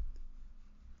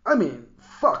 I mean,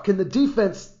 fuck. Can the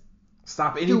defense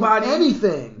stop anybody? Do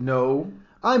anything? No.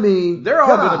 I mean, they're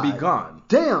all gonna be gone.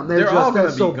 Damn, they're all gonna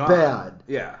be so gone. bad.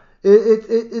 Yeah.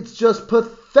 It's just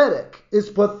pathetic. It's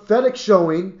pathetic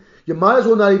showing. You might as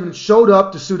well not even showed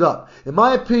up to suit up. In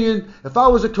my opinion, if I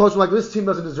was a coach, I'm like, this team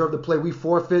doesn't deserve to play. We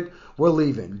forfeit. We're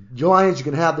leaving. Lions, you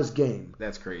can have this game.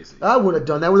 That's crazy. I would have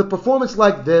done that. With a performance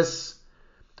like this,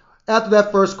 after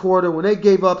that first quarter, when they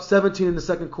gave up 17 in the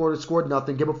second quarter, scored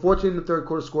nothing. Gave up 14 in the third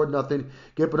quarter, scored nothing.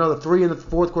 Gave up another 3 in the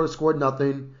fourth quarter, scored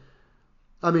nothing.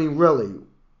 I mean, really,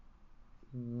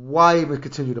 why even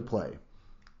continue to play?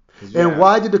 Yeah. And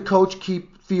why did the coach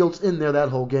keep Fields in there that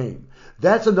whole game?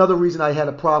 That's another reason I had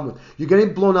a problem with. You're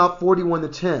getting blown out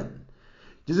 41-10.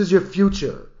 This is your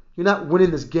future. You're not winning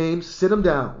this game. Sit him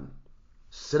down.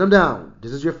 Sit him down.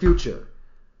 This is your future.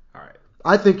 All right.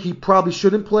 I think he probably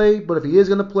shouldn't play, but if he is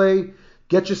going to play,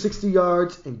 get your 60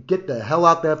 yards and get the hell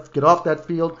out get off that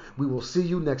field. We will see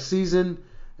you next season,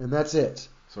 and that's it.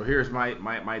 So here's my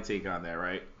take on that,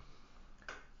 right?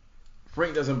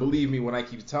 Frank doesn't believe me when I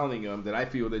keep telling him that I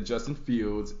feel that Justin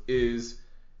Fields is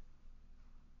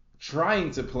trying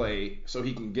to play so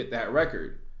he can get that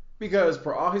record. Because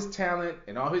for all his talent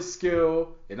and all his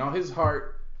skill and all his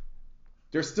heart,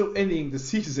 they're still ending the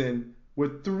season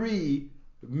with 3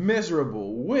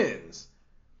 miserable wins.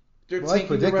 Well, I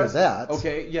predicted that.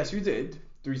 Okay, yes, you did.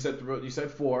 You said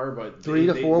 4, but 3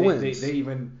 to 4 wins. They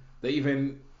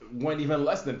even went even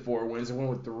less than 4 wins. They went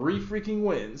with 3 freaking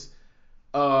wins.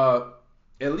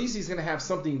 At least he's gonna have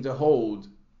something to hold,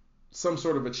 some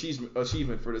sort of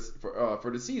achievement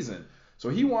for the season. So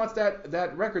he wants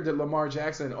that record that Lamar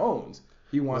Jackson owns.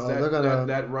 He wants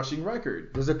that rushing record.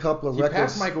 There's a couple of records. He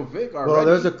passed Michael Vick already.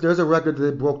 Well, there's a record that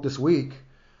they broke this week.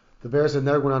 The Bears have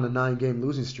never went on a 9-game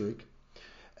losing streak.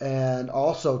 And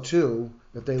also, too,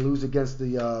 if they lose against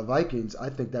the Vikings, I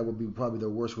think that would be probably their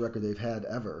worst record they've had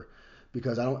ever.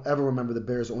 Because I don't ever remember the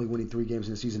Bears only winning 3 games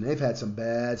in the season. They've had some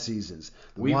bad seasons.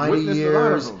 The Winey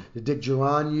years, the Dick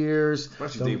Duran years,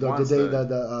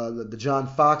 the John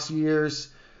Fox years,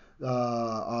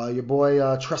 your boy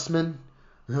Trestman.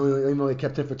 Even though they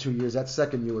kept him for 2 years, that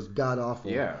second year was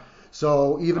god-awful. Yeah.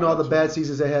 So even all the bad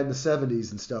seasons they had in the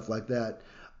 70s and stuff like that,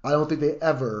 I don't think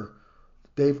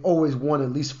they've always won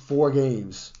at least 4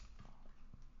 games.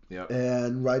 Yep.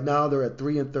 And right now they're at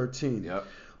 3-13. Yep.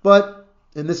 But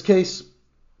in this case,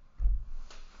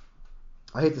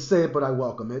 I hate to say it, but I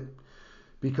welcome it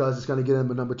because it's going to get them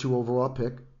a number 2 overall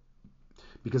pick.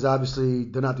 Because obviously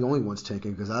they're not the only ones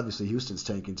tanking, because obviously Houston's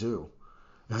tanking too.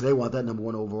 And they want that number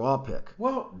 1 overall pick.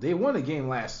 Well, they won a game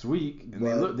last week,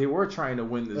 and they were trying to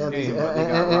win this game,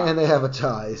 and they have a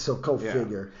tie, so go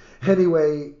figure.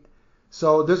 Anyway,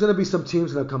 so there's going to be some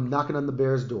teams that come knocking on the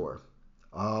Bears' door.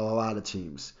 A lot of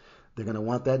teams. They're going to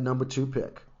want that number 2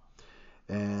 pick.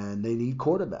 And they need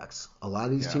quarterbacks. A lot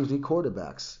of these teams need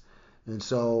quarterbacks. And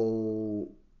so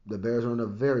the Bears are in a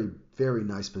very, very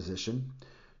nice position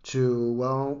to,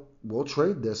 well, we'll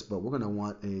trade this, but we're going to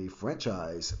want a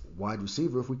franchise wide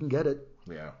receiver if we can get it.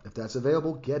 Yeah. If that's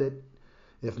available, get it.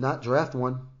 If not, draft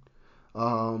one.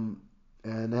 And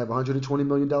they have $120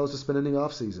 million to spend in the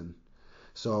offseason.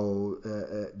 So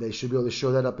they should be able to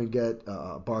show that up and get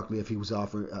Barkley if he was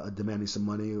offering demanding some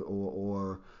money,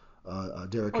 or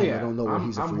Derrick Henry. I don't know whether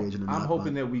he's a free agent or not. I'm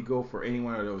hoping that we go for any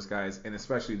one of those guys, and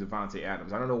especially Davante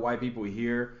Adams. I don't know why people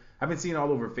here. I've been seeing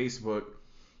all over Facebook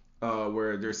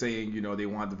where they're saying, they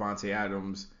want Davante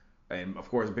Adams, and of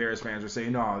course Bears fans are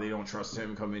saying no, they don't trust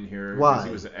him come in here. Why?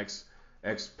 He was an ex.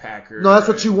 ex-Packer. No, that's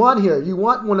what you want here. You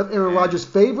want one of Aaron Rodgers'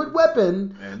 favorite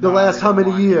weapon the last how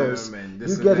many years?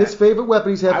 You get his favorite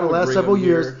weapon he's had for the last several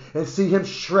years and see him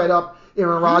shred up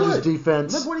Aaron Rodgers'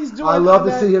 defense. Look what he's doing. I love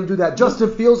to see him do that.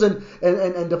 Justin Fields and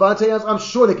Devontae Adams, I'm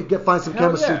sure they could find some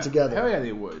chemistry together. Hell yeah,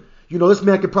 they would. This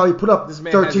man could probably put up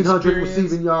 1,300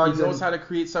 receiving yards. He knows how to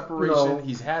create separation.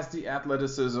 He has the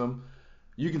athleticism.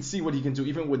 You can see what he can do,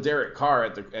 even with Derek Carr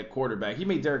at quarterback. He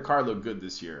made Derek Carr look good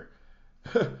this year.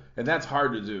 And that's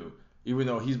hard to do, even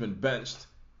though he's been benched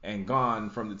and gone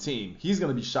from the team. He's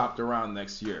going to be shopped around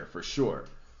next year for sure.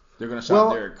 They're going to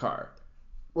shop Derek Carr.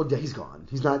 Well, yeah, he's gone.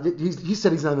 He's not. He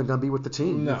said he's not even going to be with the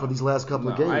team for these last couple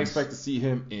of games. I expect to see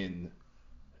him in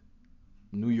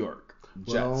New York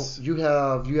Jets.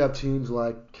 Well, you have teams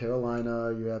like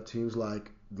Carolina. You have teams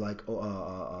like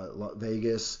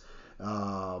Vegas.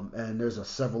 And there's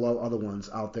several other ones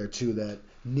out there too that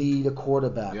need a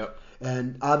quarterback. Yep.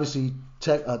 And obviously,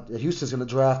 Houston's going to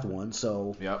draft one,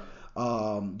 so yep.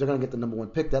 They're going to get the number one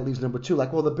pick. That leaves number two.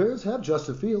 The Bears have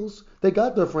Justin Fields. They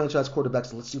got their franchise quarterbacks.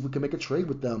 So let's see if we can make a trade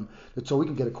with them so we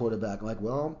can get a quarterback.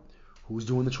 Who's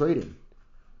doing the trading?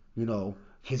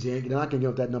 Because they're not going to give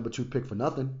up that number two pick for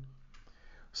nothing.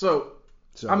 So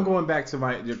I'm going back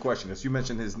to your question because you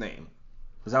mentioned his name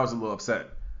because I was a little upset.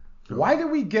 Sure. Why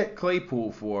did we get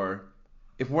Claypool for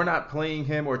if we're not playing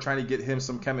him or trying to get him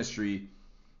some chemistry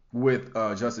with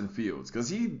Justin Fields?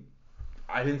 Because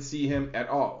I didn't see him at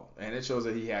all, and it shows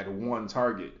that he had one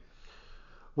target.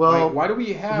 Well, why do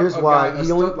we have a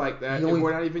stud like that if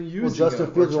we're not even using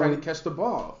him or trying to catch the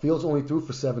ball? Fields only threw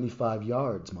for 75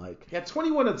 yards, Mike. He had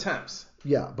 21 attempts.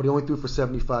 Yeah, but he only threw for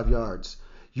 75 yards.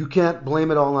 You can't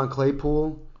blame it all on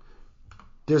Claypool.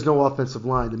 There's no offensive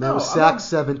line. The man was sacked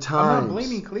 7 times. I'm not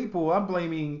blaming Claypool. I'm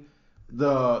blaming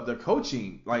the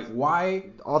coaching. Why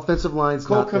offensive line's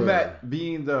Cole not there. Kmet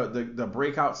being the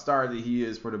breakout star that he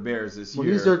is for the Bears this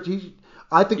year.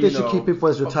 I think they should keep him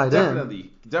as their tight end.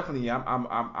 Definitely,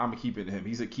 I'm keeping him.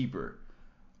 He's a keeper.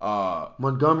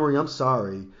 Montgomery, I'm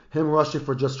sorry. Him rushing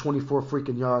for just 24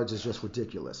 freaking yards is just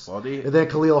ridiculous. And then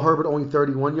Khalil Herbert only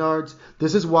 31 yards.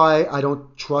 This is why I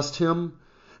don't trust him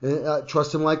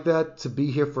like that to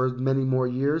be here for many more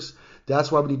years.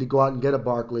 That's why we need to go out and get a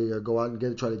Barkley or go out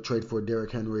and try to trade for a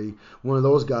Derrick Henry, one of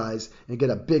those guys, and get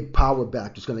a big power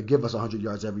back that's going to give us 100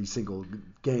 yards every single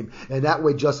game. And that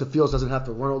way Justin Fields doesn't have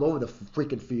to run all over the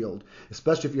freaking field,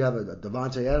 especially if you have a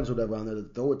Devontae Adams or whatever on there to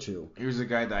throw it to. Here's a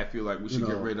guy that I feel like we should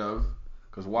get rid of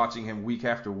because watching him week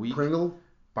after week.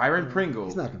 Byron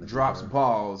Pringle drops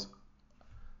balls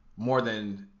more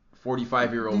than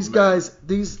 45-year-old These guys,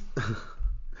 these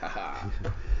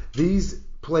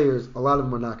players, a lot of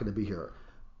them are not going to be here.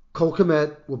 Cole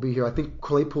Kmet will be here. I think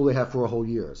Claypool they have for a whole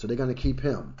year, so they're going to keep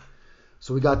him.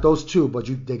 So we got those two, but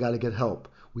they got to get help.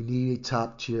 We need a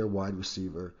top-tier wide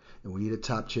receiver, and we need a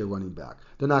top-tier running back.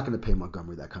 They're not going to pay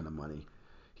Montgomery that kind of money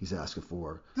he's asking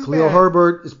for. Khalil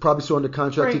Herbert is probably still under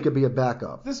contract. He could be a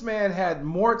backup. This man had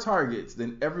more targets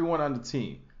than everyone on the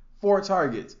team. 4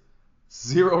 targets,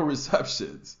 0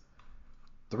 receptions.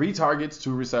 3 targets,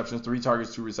 2 receptions, 3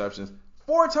 targets, 2 receptions.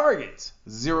 4 targets,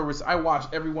 0 receptions. I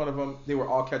watched every one of them. They were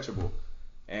all catchable.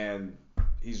 And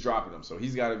he's dropping them. So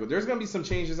he's got to go. There's going to be some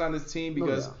changes on this team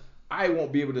because I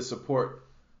won't be able to support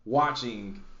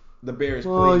watching the Bears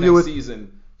play next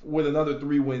season with another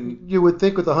 3-win. You would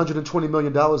think with $120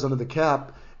 million under the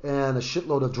cap and a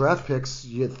shitload of draft picks,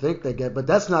 you'd think they get. But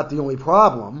that's not the only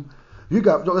problem.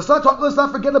 Let's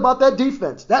not forget about that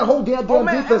defense. That whole damn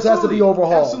defense has to be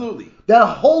overhauled. Absolutely. That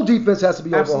whole defense has to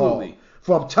be overhauled. Absolutely.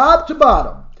 From top to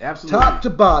bottom. Absolutely. Top to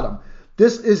bottom.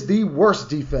 This is the worst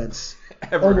defense.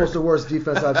 Ever. Almost the worst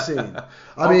defense I've seen.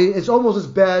 I mean, it's almost as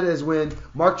bad as when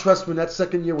Mark Trestman that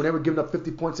second year when they were giving up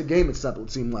 50 points a game, it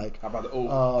seemed like. How about the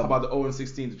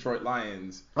 0-16 Detroit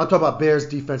Lions? I'm talking about Bears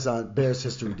defense on Bears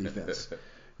history defense.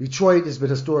 Detroit has been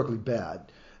historically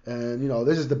bad. And,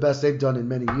 this is the best they've done in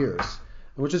many years,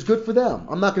 which is good for them.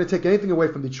 I'm not going to take anything away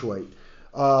from Detroit.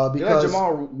 Because they let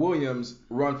Jamal Williams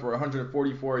run for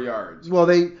 144 yards. Well,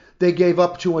 they gave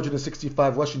up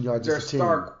 265 rushing yards as a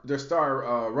team. Their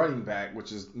star running back,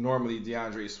 which is normally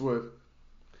DeAndre Swift,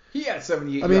 he had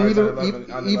 78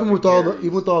 yards. Even with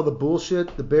all the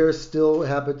bullshit, the Bears still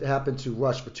happen to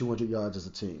rush for 200 yards as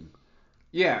a team.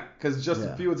 Yeah, because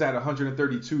Justin Fields had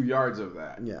 132 yards of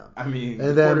that. Yeah, I mean,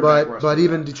 and then but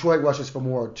even Detroit rushes for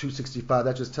more, 265.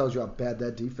 That just tells you how bad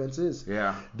that defense is.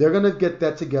 Yeah, they're gonna get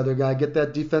that together. Gotta get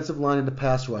that defensive line in the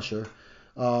pass rusher.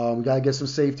 We gotta get some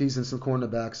safeties and some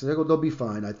cornerbacks, and they'll be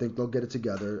fine. I think they'll get it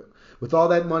together with all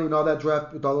that money and all that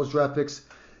draft, with all those draft picks.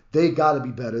 They got to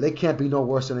be better. They can't be no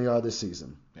worse than they are this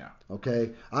season. Yeah.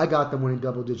 Okay? I got them winning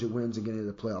double-digit wins and getting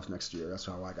into the playoffs next year. That's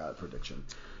how I got a prediction.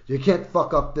 You can't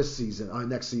fuck up this season or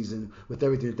next season with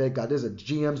everything that they got. This is a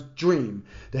GM's dream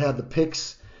to have the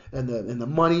picks and the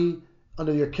money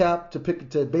under your cap to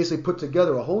basically put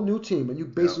together a whole new team, and you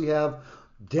basically have,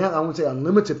 I wouldn't say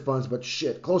unlimited funds, but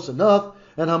shit, close enough.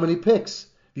 And how many picks?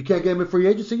 If you can't get them in free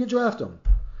agency, you draft them.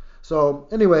 So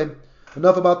anyway,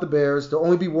 enough about the Bears. They'll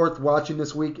only be worth watching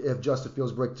this week if Justin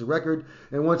Fields breaks the record,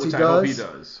 and once Which he I does, hope he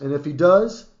does, and if he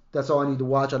does, that's all I need to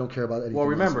watch. I don't care about anything. Well,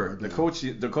 remember, else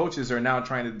the coaches are now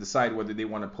trying to decide whether they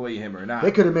want to play him or not.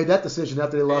 They could have made that decision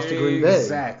after they lost to Green Bay.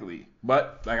 Exactly.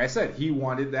 But like I said, he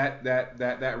wanted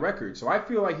that record. So I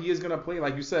feel like he is going to play.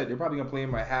 Like you said, they're probably going to play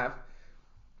him by half.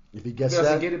 If he gets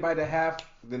doesn't get it by the half,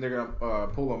 then they're going to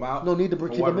pull him out. No need to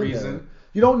keep him in reason? there.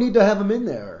 You don't need to have him in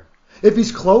there. If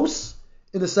he's close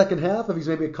in the second half, if he's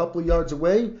maybe a couple of yards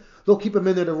away, they'll keep him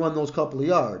in there to run those couple of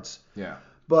yards. Yeah.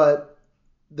 But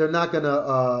they're not going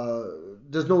to.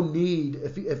 There's no need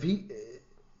if he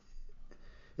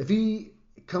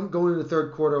going into the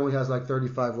third quarter only has like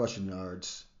 35 rushing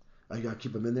yards. You got to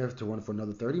keep him in there to run for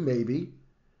another 30, maybe.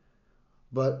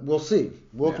 But we'll see.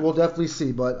 We'll definitely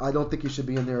see. But I don't think he should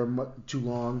be in there too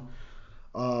long.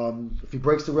 If he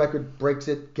breaks the record,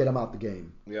 get him out the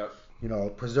game.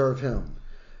 Yep. Preserve him.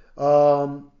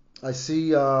 I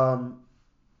see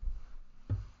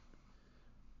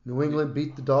New England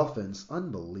beat the Dolphins.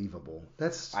 Unbelievable.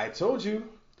 I told you.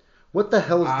 What the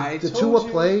hell is did Tua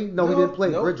play? No, he didn't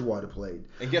play. Bridgewater played.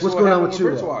 And guess What's what going happened on with with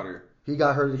Tua? Bridgewater? He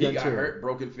got hurt again too. He got hurt,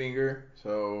 broken finger.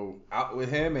 So out with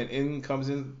him, and in comes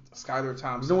in Skylar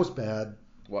Thompson. You know what's bad?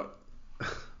 What?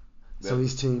 Some of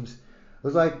these teams. It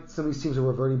was like some of these teams are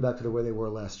reverting back to the way they were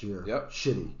last year. Yep.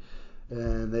 Shitty.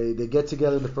 And they get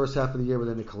together in the first half of the year, but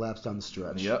then they collapse down the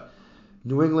stretch. Yep.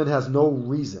 New England has no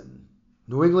reason.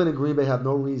 New England and Green Bay have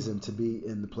no reason to be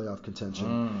in the playoff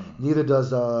contention. Neither does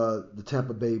the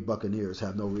Tampa Bay Buccaneers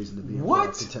have no reason to be in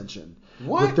playoff contention.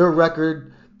 What? With their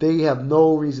record, they have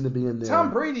no reason to be in there.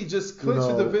 Tom Brady just clinched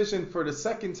the division for the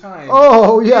second time.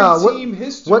 Oh yeah. In team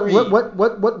history.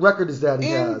 What record is that he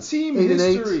has? In team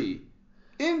history.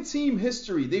 In team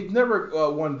history, they've never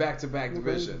won back-to-back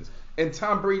divisions, and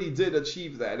Tom Brady did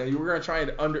achieve that. And you were going to try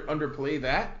and underplay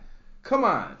that? Come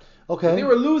on. Okay. They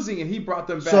were losing, and he brought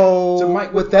them back so, to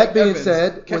Mike. With that being Evans,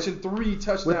 said, catching 3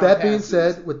 touchdown With that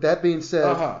passes. being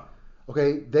said,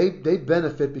 okay, they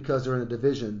benefit because they're in a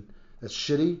division that's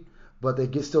shitty, but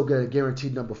they still get a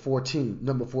guaranteed number 4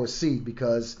 seed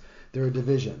because they're a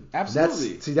division.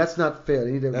 Absolutely. That's not fair.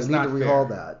 They need to rehaul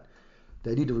fair. that.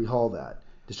 They need to rehaul that.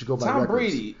 They should go by Tom records.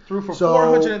 Brady threw for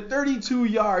 432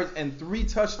 yards and 3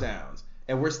 touchdowns,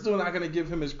 and we're still not going to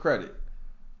give him his credit.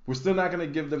 We're still not going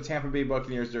to give the Tampa Bay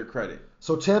Buccaneers their credit.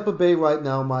 So Tampa Bay right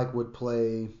now, Mike, would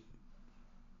play...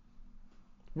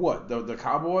 What, the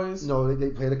Cowboys? No,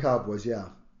 they play the Cowboys, yeah.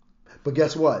 But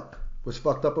guess what? What's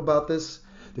fucked up about this?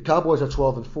 The Cowboys are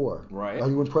 12-4. Right. Are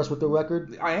you impressed with their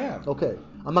record? I am. Okay.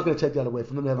 I'm not going to take that away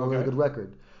from them. They have a really good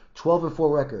record.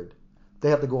 12-4 record.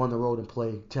 They have to go on the road and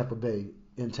play Tampa Bay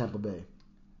in Tampa Bay.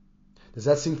 Does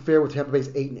that seem fair with Tampa Bay's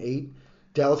 8-8?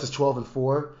 Dallas is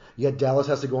 12-4. Yet Dallas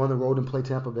has to go on the road and play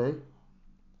Tampa Bay.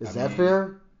 Is that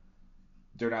fair?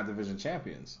 They're not division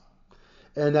champions.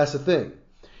 And that's the thing.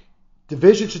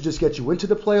 Division should just get you into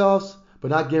the playoffs, but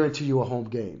not guarantee you a home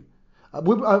game.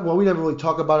 We never really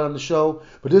talk about it on the show,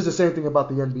 but there's the same thing about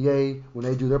the NBA when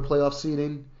they do their playoff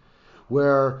seeding,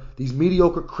 where these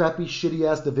mediocre, crappy,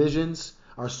 shitty-ass divisions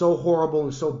are so horrible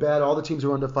and so bad. All the teams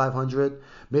are under 500.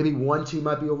 Maybe one team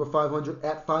might be over 500,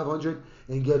 at 500,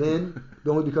 and get in,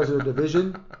 only because of their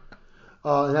division.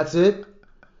 And that's it.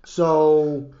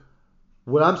 So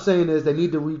what I'm saying is they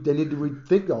need to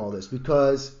rethink all this,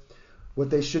 because what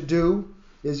they should do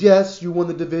is, yes, you won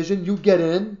the division, you get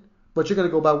in, but you're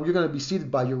going to be seeded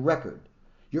by your record.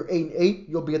 You're 8-8,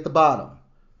 you'll be at the bottom.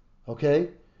 Okay?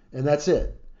 And that's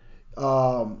it.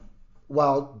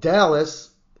 While Dallas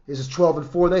is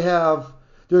 12-4,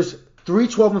 there's 3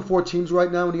 12-4 teams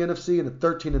right now in the NFC and a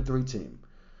 13-3 team.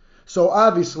 So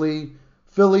obviously,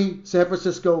 Philly, San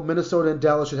Francisco, Minnesota, and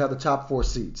Dallas should have the top 4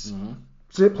 seeds. Mm-hmm.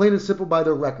 So plain and simple by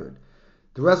their record.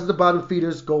 The rest of the bottom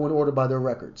feeders go in order by their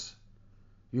records.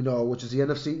 Which is the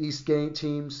NFC East game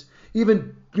teams.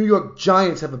 Even New York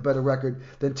Giants have a better record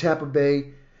than Tampa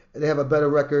Bay. They have a better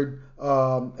record,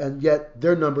 and yet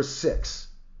they're number 6.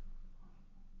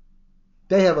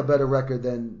 They have a better record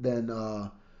than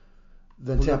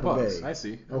Tampa Bay. I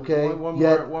see. Okay. One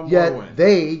more win.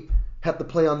 They have to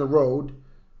play on the road.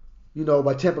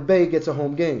 But Tampa Bay gets a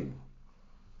home game.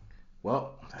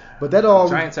 Well, but that all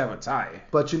Giants have a tie.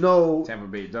 But Tampa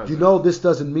Bay doesn't. This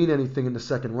doesn't mean anything in the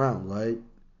second round, right?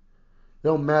 It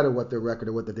don't matter what their record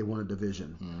or whether they won a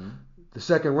division. Mm-hmm. The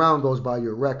second round goes by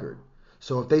your record.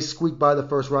 So if they squeak by the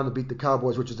first round and beat the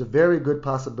Cowboys, which is a very good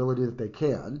possibility that they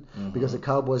can, because the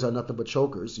Cowboys are nothing but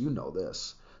chokers, you know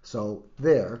this. So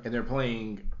there. And they're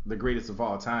playing the greatest of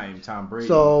all time, Tom Brady.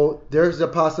 So there's a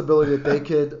possibility that they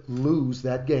could lose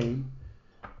that game,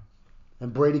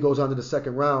 and Brady goes on to the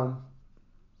second round,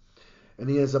 and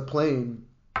he ends up playing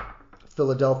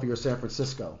Philadelphia or San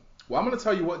Francisco. Well, I'm going to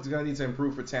tell you what's going to need to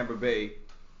improve for Tampa Bay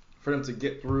for them to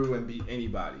get through and beat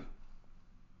anybody.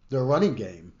 Their running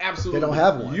game. Absolutely. They don't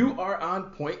have one. You are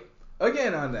on point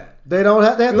again on that. They don't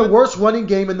have. They have the worst running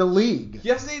game in the league.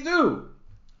 Yes, they do.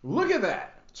 Look at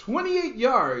that. 28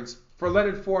 yards for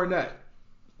Leonard Fournette.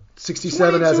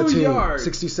 67 as a team. Yards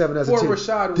 67 as a for team.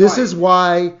 Rashad This White. is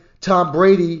why Tom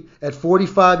Brady, at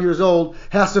 45 years old,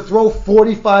 has to throw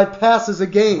 45 passes a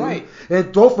game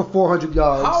and throw for 400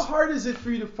 yards. How hard is it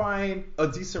for you to find a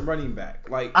decent running back?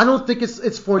 I don't think it's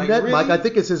Fournette, really? Mike. I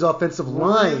think it's his offensive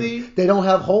line. Really? They don't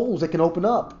have holes that can open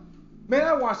up. Man,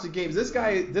 I watched the games. This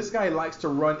guy likes to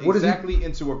run exactly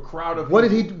into a crowd of people. What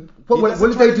did he? What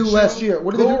did they do last year?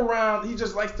 What did they do? Around. He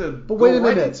just likes to. But wait a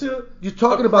minute. Into You're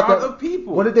talking a about crowd that. Of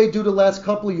people. What did they do the last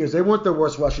couple of years? They weren't their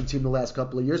worst rushing team the last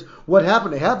couple of years. What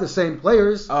happened? They have the same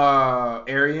players.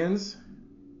 Arians.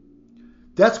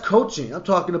 That's coaching. I'm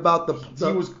talking about the.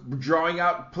 He was drawing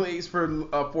out plays for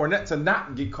Fournette to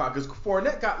not get caught because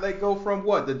Fournette got let go from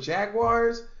what? The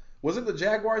Jaguars? Was it the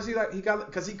Jaguars? He got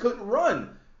because he couldn't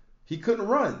run. He couldn't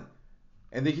run,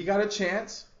 and then he got a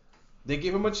chance. They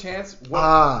gave him a chance.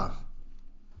 I'm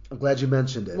glad you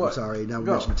mentioned it. What? I'm sorry. Now we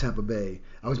mentioned Tampa Bay.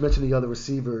 I was mentioning the other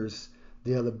receivers.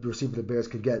 The other receiver the Bears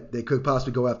could get. They could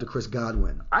possibly go after Chris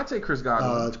Godwin. I'd take Chris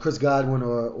Godwin. Chris Godwin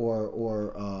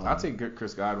or I'll take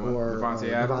Chris Godwin. Or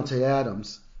Devontae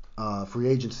Adams, free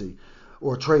agency,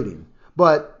 or trading.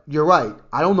 But you're right.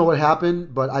 I don't know what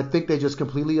happened, but I think they just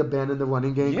completely abandoned the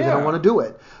running game because they don't want to do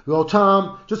it. Well,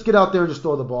 Tom, just get out there and just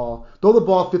throw the ball. Throw the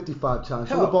ball 55 times.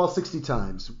 Throw the ball 60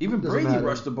 times. Even Brady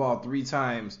rushed the ball 3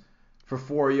 times for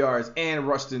 4 yards and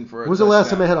rushed in for a touchdown. When was the last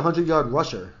time they had a 100-yard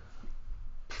rusher?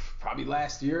 Probably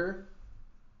last year.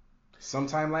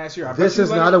 Sometime last year. This is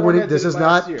not a winning. This is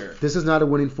not a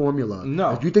winning formula.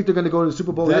 No. If you think they're going to go to the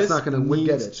Super Bowl, that's not going to get it.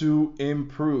 This needs to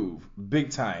improve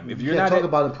big time. If you you're can't not talk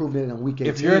about improvement in week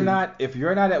 18. If you're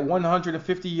not at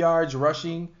 150 yards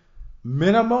rushing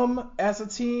minimum as a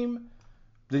team,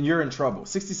 then you're in trouble.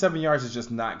 67 yards is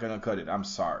just not going to cut it. I'm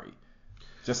sorry.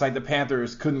 Just like the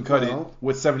Panthers couldn't cut it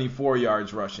with 74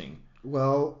 yards rushing.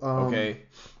 Well, okay.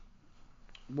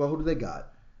 Well, who do they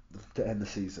got to end the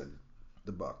season?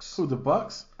 The Bucks. Who, the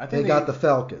Bucks? I think they got the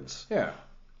Falcons. Yeah.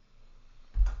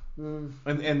 And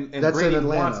that's Brady in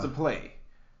Atlanta. wants to play.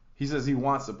 He says he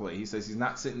wants to play. He says he's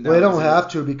not sitting down. Well, they don't have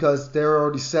to because they're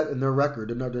already set in their record.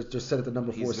 They're set at the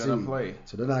number 4 seed. He's gonna play.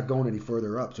 So they're not going any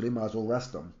further up. So they might as well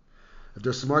rest them. If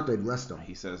they're smart, they'd rest them.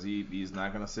 He says he's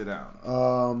not gonna sit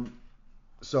down.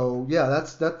 So yeah,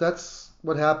 that's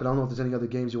what happened. I don't know if there's any other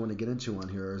games you want to get into on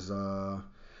here.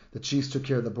 The Chiefs took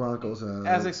care of the Broncos.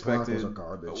 As expected. Broncos are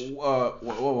garbage.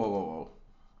 Whoa.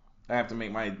 I have to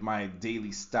make my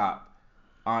daily stop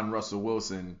on Russell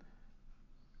Wilson.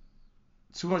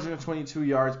 222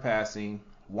 yards passing,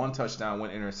 1 touchdown,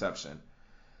 1 interception.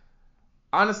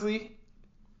 Honestly,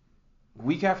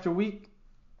 week after week,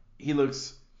 he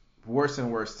looks worse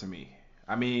and worse to me.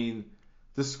 I mean,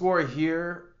 the score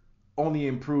here only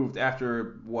improved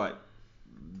after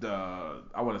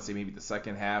I want to say maybe the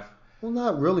second half. Well,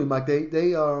 not really, Mike.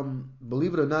 They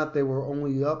believe it or not, they were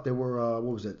only up. They were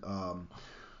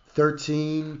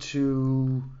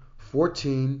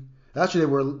 13-14. Actually,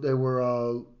 they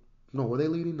were. No, were they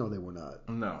leading? No, they were not.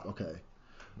 No. Okay.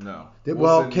 No.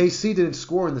 KC didn't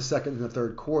score in the second and the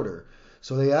third quarter,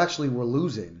 so they actually were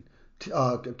losing.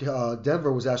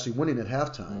 Denver was actually winning at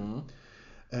halftime,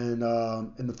 and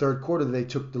in the third quarter they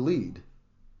took the lead.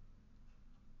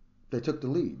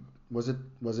 Was it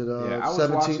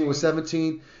 17? It was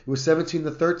 17. It was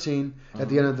 17-13 at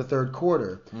the end of the third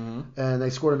quarter, and they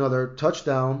scored another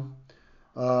touchdown.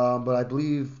 But I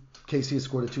believe KC had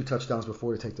scored 2 touchdowns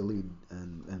before to take the lead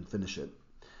and finish it.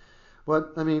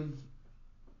 But I mean,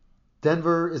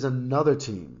 Denver is another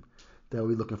team that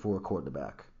we're looking for a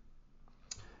quarterback.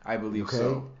 I believe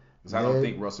so, because I don't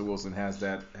think Russell Wilson has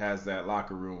that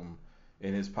locker room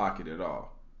in his pocket at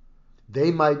all.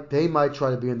 They might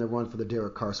try to be in the run for the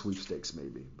Derek Carr sweepstakes,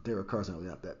 maybe. But Derek Carr's not really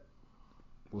not that.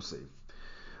 We'll see.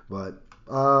 But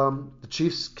the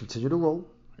Chiefs continue to roll.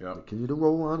 Yep. They continue to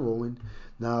roll on, rolling.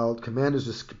 Now, Commanders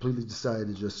just completely decided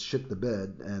to just shit the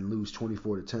bed and lose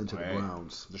 24-10 to the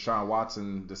Browns. Deshaun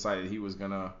Watson decided he was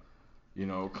gonna,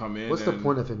 come in. What's the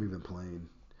point of him even playing?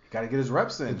 Got to get his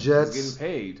reps in. The Jets He's getting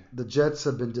paid. The Jets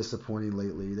have been disappointing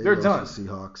lately. They're done. The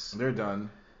Seahawks. They're done.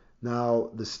 Now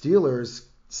the Steelers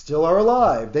still are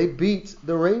alive. They beat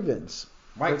the Ravens.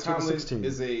 Mike Tomlin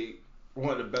is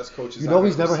one of the best coaches.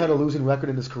 He's never had a losing record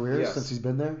in his career since he's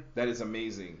been there. That is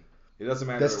amazing. It doesn't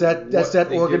matter. That's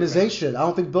that organization. I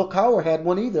don't think Bill Cowher had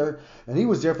one either, and he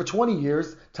was there for 20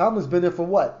 years. Tomlin's been there for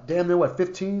what? Damn near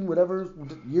 15, whatever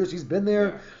years he's been there.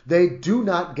 Yeah. They do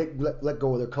not let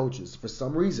go of their coaches for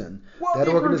some reason. Well, that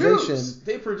organization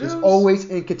is always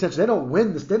in contention. They don't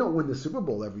win this. They don't win the Super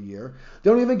Bowl every year.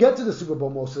 They don't even get to the Super Bowl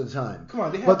most of the time. Come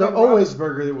on, they have Ben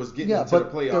Roethlisberger that was getting into the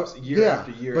playoffs year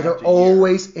after year. But they're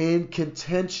always in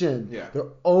contention. Yeah.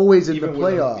 They're always in the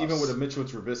playoffs. Even with a Mitchell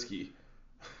Trubisky.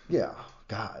 Yeah,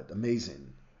 God,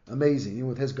 amazing. Even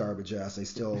with his garbage ass, they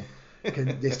still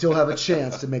have a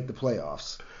chance to make the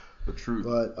playoffs. The truth.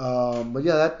 But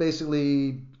yeah, that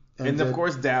basically. And of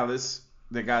course Dallas,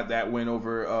 they got that win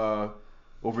over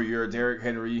your Derrick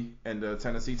Henry and the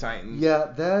Tennessee Titans.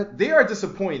 Yeah, they are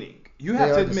disappointing. You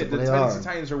have to admit the Tennessee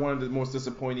Titans are one of the most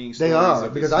disappointing stories. They are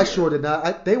of because this year. I sure did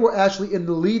not. They were actually in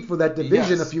the lead for that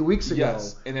division a few weeks ago.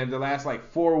 Yes, and then the last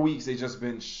 4 weeks they just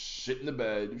been shit in the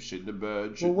bed.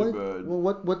 Well,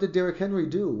 what did Derrick Henry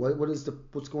do?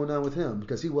 What's going on with him?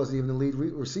 Because he wasn't even the lead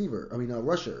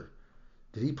rusher.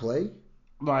 Did he play?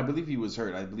 No, I believe he was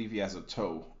hurt. I believe he has a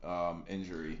toe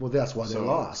injury. Well, that's why they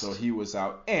lost. So he was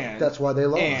out, and that's why they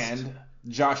lost. And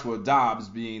Joshua Dobbs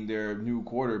being their new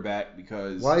quarterback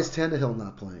because why is Tannehill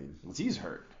not playing? Because he's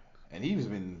hurt, and he's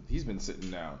been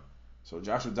sitting down. So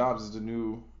Joshua Dobbs is the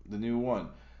new one.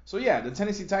 So yeah, the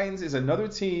Tennessee Titans is another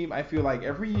team. I feel like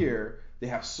every year they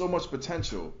have so much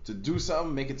potential to do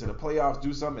something, make it to the playoffs,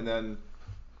 do something, and then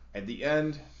at the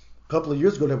end. A couple of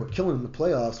years ago, they were killing in the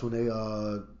playoffs when they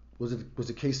was it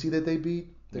KC that they beat?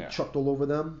 They chucked all over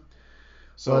them.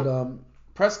 So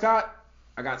Prescott,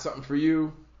 I got something for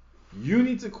you. You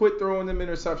need to quit throwing them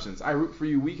interceptions. I root for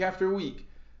you week after week.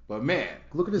 But man,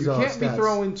 look at his you can't be stats.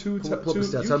 throwing two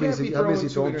interceptions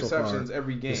so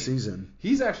every game. This season.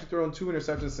 He's actually thrown 2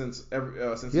 interceptions since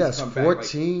he's come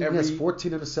 14, back. He has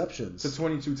 14 interceptions. To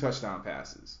 22 touchdown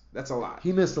passes. That's a lot.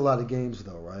 He missed a lot of games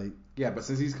though, right? Yeah, but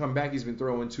since he's come back, he's been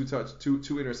throwing two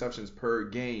interceptions per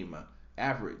game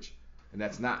average, and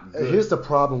that's not good. Here's the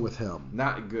problem with him.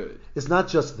 Not good. It's not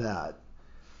just that.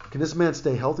 Can this man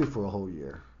stay healthy for a whole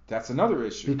year? That's another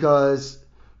issue. Because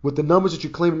with the numbers that you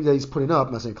claim that he's putting up,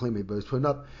 I'm not saying claiming, but he's putting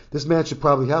up, this man should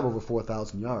probably have over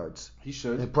 4,000 yards. He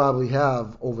should. And probably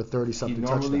have over 30-something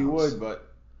touchdowns. He normally would, but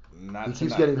not He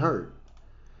keeps getting hurt.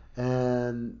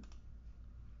 And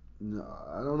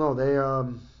I don't know.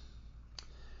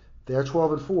 They're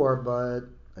 12-4, but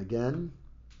again,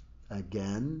 and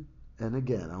again, I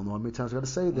don't know how many times I got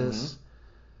to say this. Mm-hmm.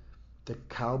 The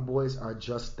Cowboys are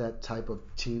just that type of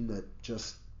team that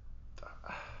just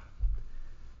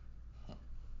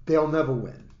they'll never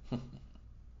win.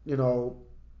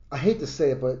 I hate to say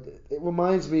it, but it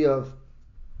reminds me of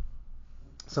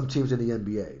some teams in the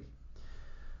NBA,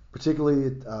 particularly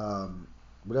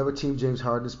whatever team James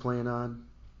Harden is playing on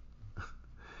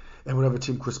and whatever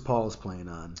team Chris Paul is playing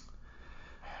on.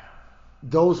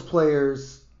 Those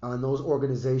players on those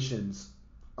organizations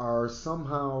are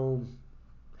somehow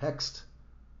hexed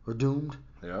or doomed.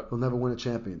 Yep. They'll never win a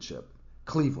championship.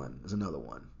 Cleveland is another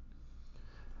one.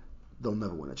 They'll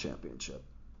never win a championship.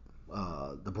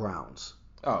 The Browns.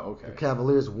 Oh, okay. The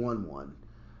Cavaliers won one.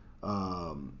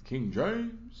 King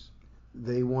James.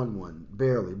 They won one,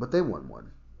 barely, but they won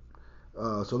one.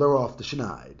 So they're off the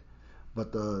schneid.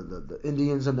 But the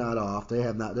Indians are not off.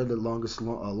 They're the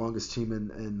longest team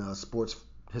in sports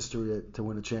history to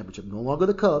win a championship. No longer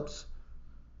the Cubs.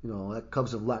 That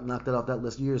Cubs have knocked that off that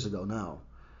list years ago now.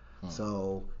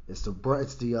 So it's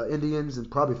the Indians and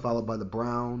probably followed by the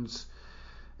Browns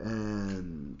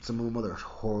and some of them other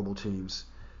horrible teams.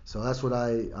 So that's what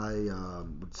I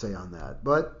would say on that.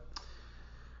 But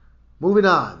moving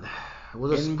on,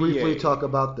 we'll just briefly talk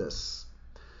about this.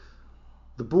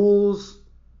 The Bulls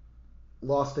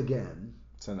lost again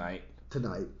tonight.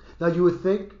 Now you would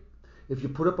think if you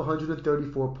put up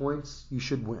 134 points, you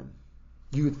should win.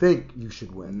 You would think you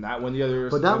should win. Not when the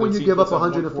other. But not when you give up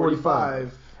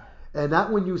 145. And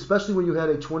not when especially when you had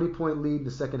a 20-point lead in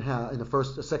the second half, in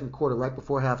the second quarter, right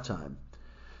before halftime,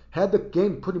 had the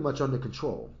game pretty much under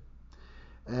control.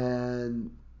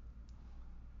 And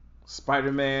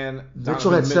Spider-Man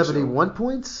Mitchell had 71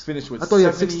 points. Finished with. I thought he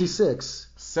had 66.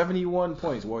 71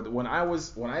 points. Well, when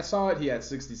I saw it, he had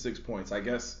 66 points. I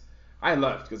guess I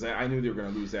left because I knew they were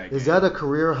going to lose that game. Is that a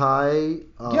career high?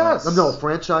 Yes. No,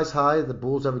 franchise high the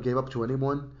Bulls ever gave up to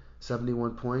anyone?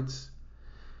 71 points.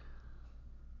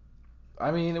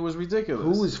 I mean, it was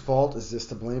ridiculous. Whose fault is this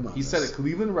to blame on? He set a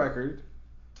Cleveland record,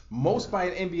 most by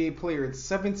an NBA player in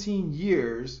 17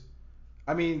 years.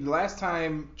 I mean, the last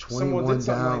time someone did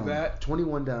something like that.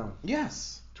 21 down.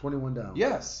 Yes. 21 down.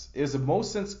 Yes. It was the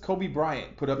most since Kobe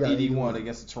Bryant put up 81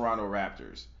 against the Toronto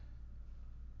Raptors.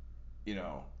 You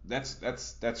know, that's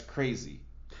crazy.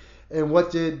 And what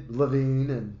did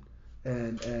Levine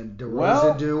and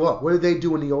DeRozan do? What did they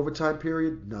do in the overtime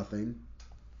period? Nothing.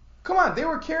 Come on, they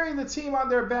were carrying the team on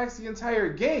their backs the entire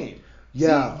game.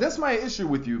 Yeah. See, that's my issue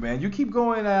with you, man. You keep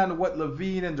going on what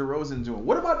Levine and DeRozan doing.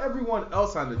 What about everyone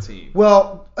else on the team?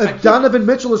 Well, if Donovan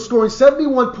Mitchell is scoring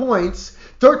 71 points,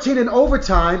 13 in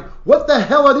overtime, what the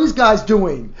hell are these guys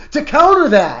doing to counter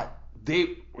that?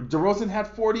 DeRozan had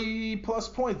 40 plus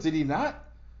points, did he not?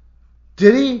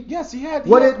 Did he? Yes, he had.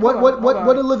 What did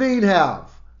Levine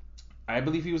have? I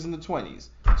believe he was in the 20s.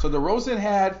 So DeRozan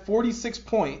had 46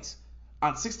 points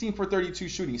on 16 for 32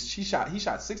 shooting. He shot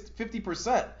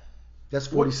 50%. That's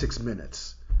 46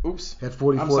 minutes. Oops. Had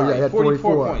 44. I'm sorry. Yeah, had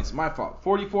 44 points. My fault.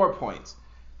 44 points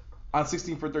on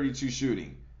 16 for 32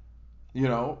 shooting. You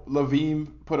know, Levine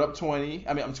put up 20.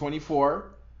 I'm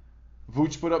 24.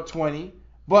 Vooch put up 20.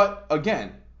 But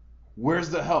again, where's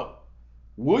the help?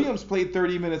 Williams played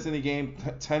 30 minutes in the game,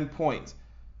 10 points.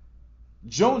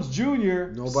 Jones Jr.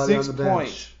 Nobody 6 on the bench.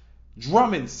 points.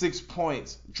 Drummond 6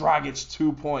 points. Dragic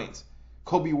 2 points.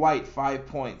 Kobe White 5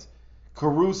 points.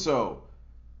 Caruso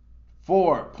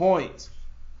 4 points.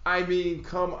 I mean,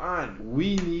 come on.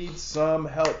 We need some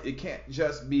help. It can't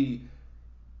just be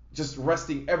just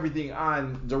resting everything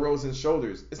on DeRozan's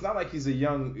shoulders. It's not like he's the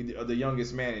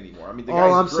youngest man anymore. I mean, the all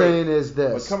guy's I'm great, saying is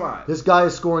this. But come on. This guy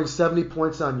is scoring 70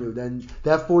 points on you. Then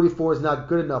that 44 is not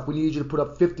good enough. We need you to put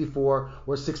up 54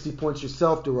 or 60 points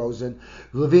yourself, DeRozan.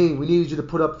 Levine, we need you to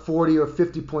put up 40 or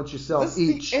 50 points yourself This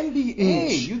each. Is the NBA.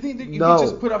 Each. You think that you no. can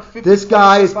just put up 50 This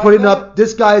guy points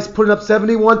is putting up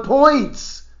 71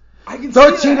 points. I can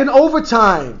 13 see that. in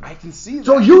overtime. I can see that.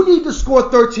 So you need to score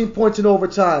 13 points in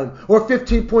overtime or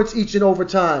 15 points each in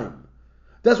overtime.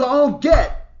 That's what I don't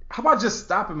get. How about just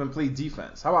stop him and play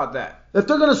defense? How about that? If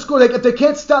they're going to score, if they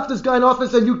can't stop this guy on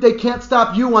offense, then they can't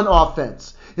stop you on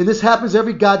offense. And this happens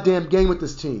every goddamn game with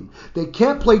this team. They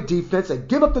can't play defense. They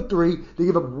give up the three. They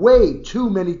give up way too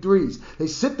many threes. They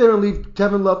sit there and leave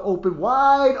Kevin Love open,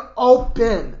 wide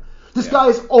open. This guy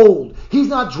is old. He's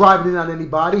not driving in on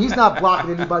anybody. He's not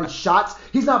blocking anybody's shots.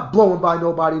 He's not blowing by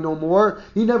nobody no more.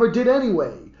 He never did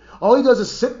anyway. All he does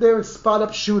is sit there and spot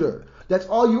up shooter. That's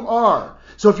all you are.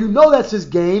 So if you know that's his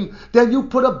game, then you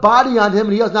put a body on him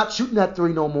and he is not shooting that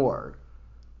three no more.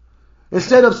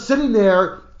 Instead of sitting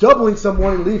there doubling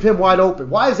someone and leave him wide open.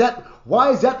 Why is that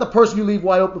the person you leave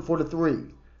wide open for the three?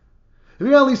 If you're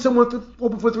going to leave someone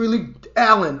open for the three, leave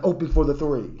Allen open for the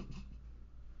three.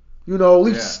 You know,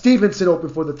 leave Stevenson open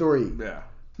for the three. Yeah.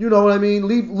 You know what I mean?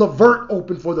 Leave LeVert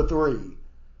open for the three.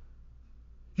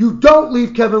 You don't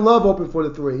leave Kevin Love open for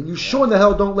the three. And you sure in the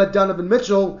hell don't let Donovan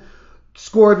Mitchell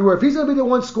score everywhere. If he's going to be the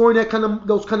one scoring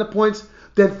those kind of points,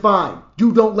 then fine.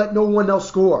 You don't let no one else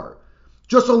score.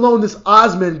 Just alone, this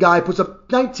Osman guy puts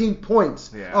up 19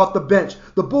 points off the bench.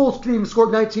 The Bulls team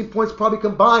scored 19 points probably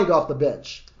combined off the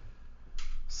bench.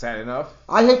 Sad enough.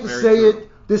 I hate to say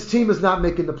it. This team is not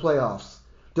making the playoffs.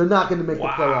 They're not going to make the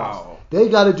playoffs. They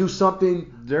got to do something with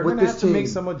this team. They're going to have to make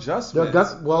some adjustments.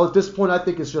 At this point, I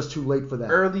think it's just too late for that.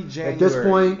 Early January. At this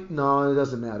point, no, it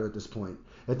doesn't matter at this point.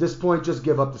 At this point, just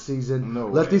give up the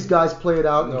season. Let these guys play it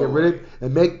out and get rid of it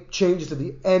and make changes to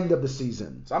the end of the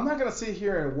season. So I'm not going to sit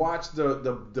here and watch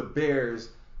the Bears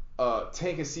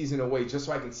tank a season away just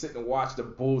so I can sit and watch the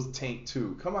Bulls tank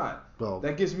too. Come on. Well,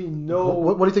 that gives me no...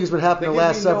 What do you think has been happening the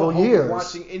last several years?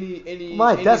 Watching any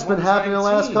Mike, that's been happening the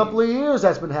last couple of years.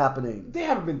 That's been happening. They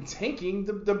haven't been tanking.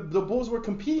 The Bulls were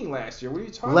competing last year. What are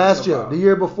you talking about? Last year, the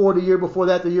year before that, the year before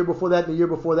that, the year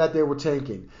before that, they were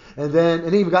tanking. And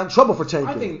they even got in trouble for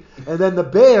tanking. And then the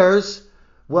Bears,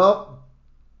 well,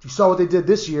 you saw what they did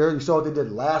this year. You saw what they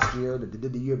did last year that they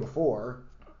did the year before.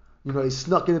 You know, they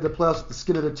snuck into the playoffs with the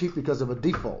skin of their teeth because of a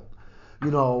default.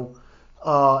 You know,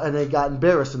 and they got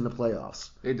embarrassed in the playoffs.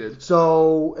 They did.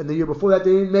 So, and the year before that,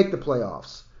 they didn't make the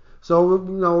playoffs. So,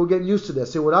 you know, we're getting used to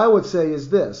this. So what I would say is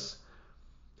this.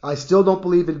 I still don't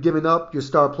believe in giving up your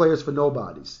star players for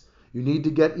nobodies. You need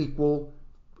to get equal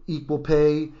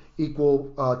pay,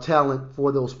 equal talent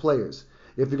for those players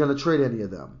if you're going to trade any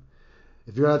of them.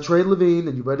 If you're going to trade Levine,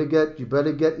 then you better get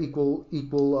equal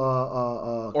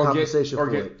compensation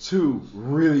for it. Or get two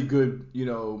really good,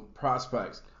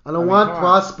 prospects. I don't want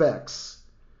prospects.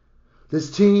 This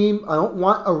team, I don't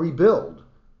want a rebuild.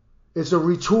 It's a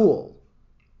retool.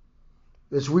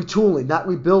 It's retooling, not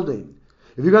rebuilding.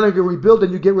 If you're going to rebuild,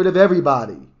 then you get rid of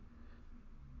everybody.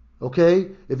 Okay?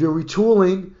 If you're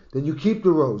retooling, then you keep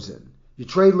DeRozan. You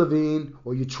trade Levine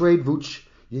or you trade Vooch,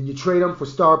 and you trade them for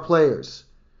star players.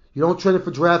 You don't trade it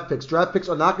for draft picks. Draft picks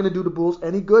are not going to do the Bulls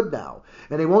any good now.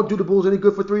 And they won't do the Bulls any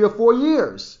good for 3 or 4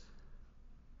 years.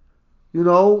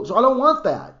 So I don't want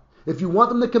that. If you want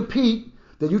them to compete,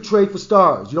 then you trade for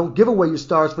stars. You don't give away your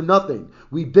stars for nothing.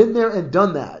 We've been there and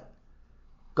done that.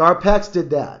 Garpax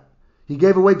did that. He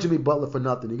gave away Jimmy Butler for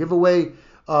nothing. He gave away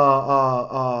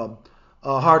a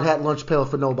hard hat lunch pail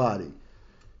for nobody.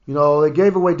 They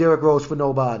gave away Derrick Rose for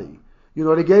nobody.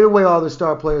 They gave away all their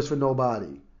star players for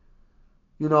nobody.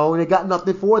 And they got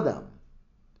nothing for them.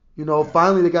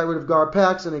 Finally they got rid of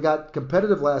Garpax and they got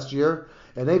competitive last year,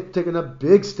 and they've taken a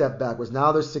big step backwards.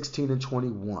 Now they're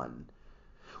 16-21.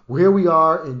 Here we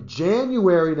are in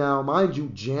January now, mind you,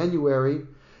 January,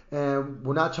 and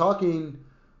we're not talking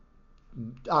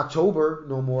October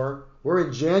no more. We're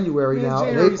in January now,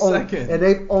 and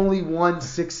they've only won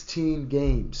 16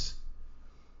 games.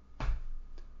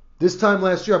 This time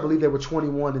last year, I believe they were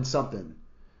 21 and something.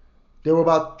 They were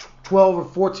about 12 or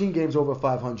 14 games over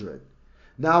 500.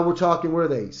 Now we're talking, what are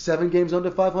they, 7 games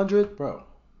under 500? Bro,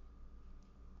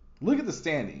 look at the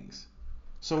standings.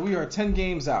 So we are 10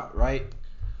 games out, right?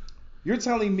 You're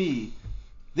telling me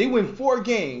they win 4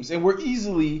 games and we're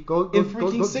easily in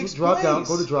freaking 6th place.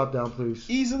 Go to drop down, please.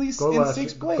 Easily in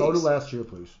 6th place. Go to last year,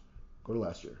 please. Go to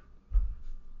last year.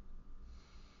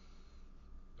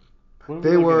 What are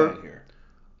we looking at here?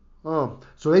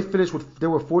 So they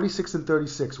were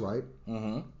 46-36, right?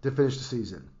 Mm-hmm. To finish the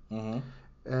season.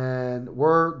 Mm-hmm. And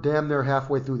we're damn near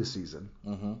halfway through the season.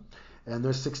 Mm-hmm. And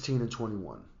they're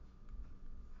 16-21.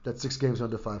 That's 6 games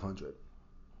under 500.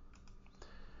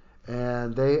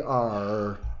 And they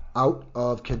are out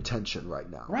of contention right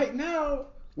now. Right now,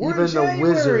 we're even in January. The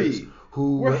Wizards,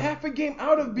 we're half a game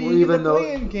out of being in the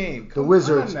play-in game. The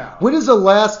Wizards. When is the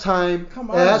last time?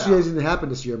 It actually hasn't even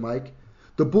happened this year, Mike.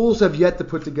 The Bulls have yet to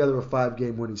put together a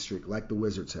 5-game winning streak like the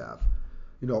Wizards have.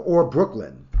 Or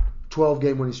Brooklyn,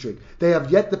 12-game winning streak. They have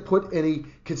yet to put any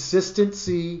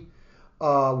consistency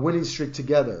winning streak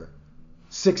together.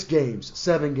 6 games,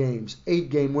 7 games,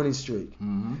 8-game winning streak.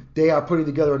 Mm-hmm. They are putting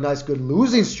together a nice good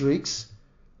losing streaks.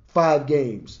 5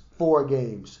 games, 4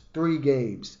 games, 3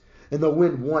 games. And they'll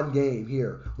win 1 game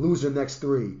here. Lose their next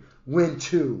 3. Win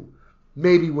 2.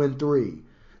 Maybe win 3.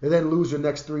 And then lose their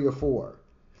next 3 or 4.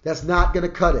 That's not going to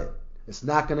cut it. It's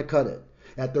not going to cut it.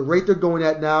 At the rate they're going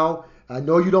at now, I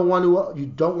know you don't want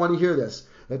to hear this.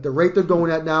 At the rate they're going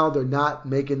at now, they're not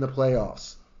making the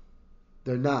playoffs.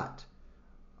 They're not.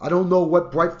 I don't know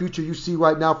what bright future you see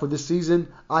right now for this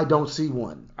season. I don't see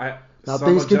one. Now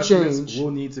things can change. Will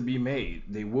need to be made.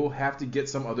 They will have to get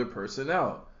some other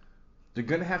personnel. They're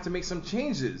going to have to make some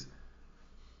changes.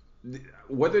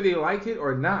 Whether they like it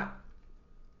or not,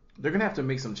 they're going to have to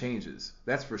make some changes.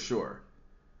 That's for sure.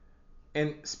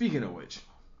 And speaking of which,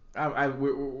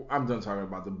 I'm done talking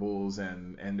about the Bulls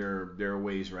and their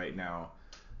ways right now.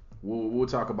 We'll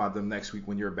talk about them next week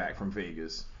when you're back from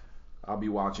Vegas. I'll be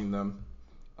watching them.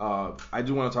 I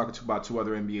do want to talk about 2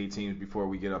 other NBA teams before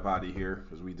we get up out of here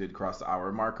because we did cross the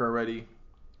hour mark already.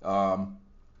 The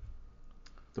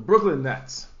Brooklyn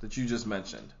Nets that you just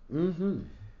mentioned. Mm-hmm.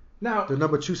 Now they're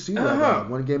number 2 seed right now,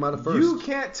 1 game out of first. You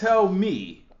can't tell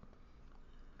me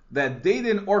that they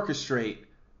didn't orchestrate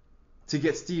to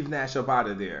get Steve Nash up out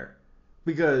of there,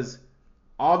 because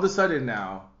all of a sudden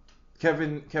now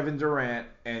Kevin Durant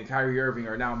and Kyrie Irving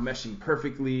are now meshing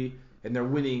perfectly and they're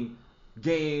winning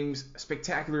games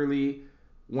spectacularly.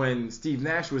 When Steve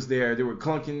Nash was there, they were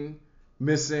clunking,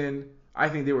 missing. I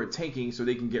think they were tanking so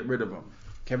they can get rid of him.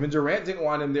 Kevin Durant didn't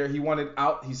want him there. He wanted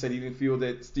out. He said he didn't feel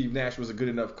that Steve Nash was a good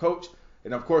enough coach.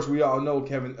 And of course, we all know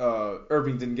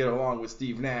Irving didn't get along with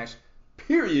Steve Nash,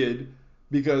 period,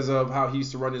 because of how he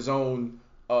used to run his own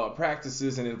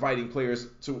practices and inviting players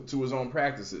to his own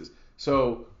practices.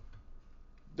 So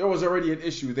there was already an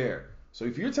issue there. So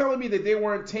if you're telling me that they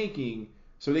weren't tanking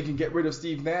so they can get rid of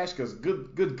Steve Nash, because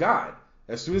good God,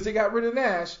 as soon as they got rid of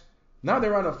Nash, now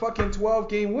they're on a fucking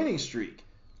 12-game winning streak.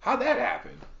 How'd that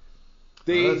happen?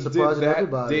 They did that.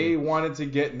 Everybody. They wanted to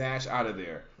get Nash out of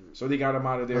there. So they got him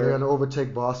out of there. Are they going to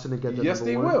overtake Boston and get them Yes,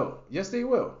 they will. Yes, they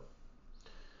will.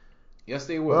 Yes,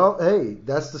 they will. Well, hey,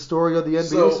 that's the story of the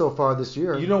NBA so far this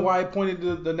year. You know why I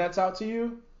pointed the Nets out to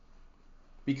you?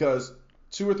 Because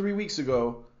 2 or 3 weeks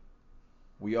ago,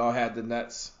 we all had the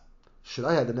Nets. Should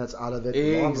I had the Nets out of it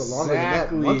longer than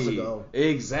that, months ago.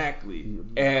 Exactly.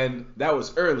 And that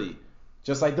was early.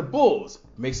 Just like the Bulls.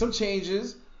 Make some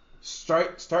changes.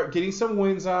 start getting some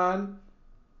wins on,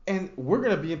 and we're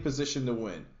going to be in position to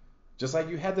win. Just like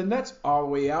you had the Nets all the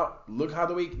way out. Look how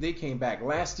the way they came back.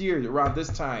 Last year, around this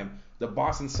time, the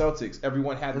Boston Celtics,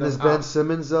 everyone had them out. And is Ben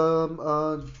Simmons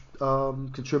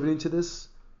contributing to this?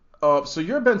 So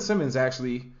your Ben Simmons,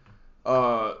 actually,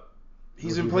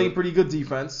 he's been playing pretty good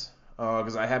defense,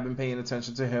 because I have been paying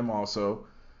attention to him also.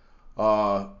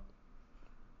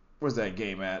 Where's that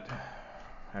game at?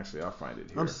 Actually, I'll find it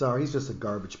here. I'm sorry, he's just a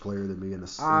garbage player to me.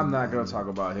 I'm not going to talk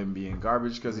about him being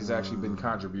garbage because he's actually been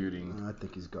contributing. I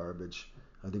think he's garbage.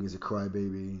 I think he's a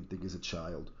crybaby. I think he's a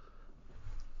child.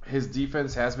 His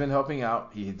defense has been helping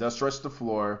out. He does stretch the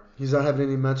floor. He's not having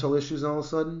any mental issues all of a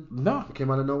sudden? No. He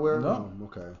came out of nowhere? No. Oh,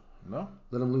 okay. No.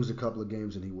 Let him lose a couple of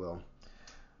games and he will.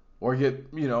 Or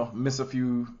miss a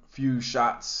few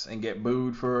shots and get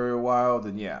booed for a while,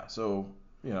 then yeah. So,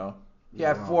 he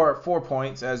had 4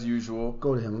 points as usual.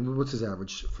 Go to him. What's his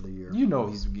average for the year?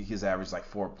 His average like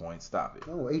 4 points. Stop it.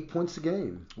 Oh, 8 points a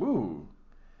game. Woo.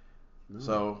 No.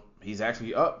 So he's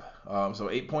actually up. So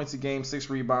 8 points a game, 6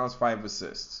 rebounds, 5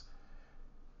 assists.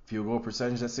 Field goal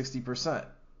percentage at 60%.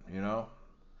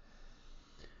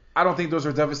 I don't think those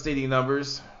are devastating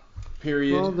numbers.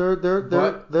 Period. Well,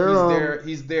 they're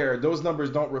he's there. Those numbers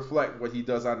don't reflect what he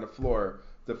does on the floor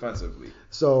defensively.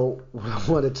 So what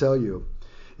I want to tell you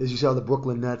is you see how the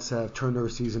Brooklyn Nets have turned their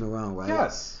season around, right?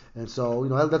 Yes. And so,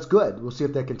 that's good. We'll see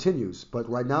if that continues. But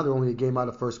right now, they're only a game out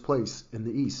of first place in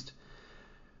the East.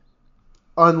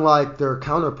 Unlike their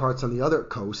counterparts on the other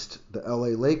coast, the LA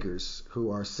Lakers,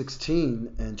 who are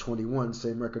 16-21,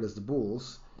 same record as the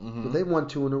Bulls, but they won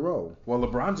 2 in a row. Well,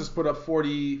 LeBron just put up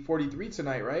 43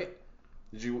 tonight, right?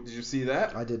 Did you see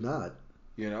that? I did not.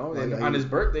 And on his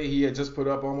birthday, he had just put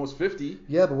up almost 50.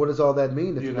 Yeah, but what does all that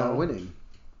mean if you're not winning?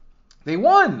 They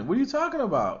won. What are you talking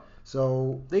about?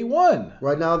 So they won.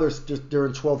 Right now they're in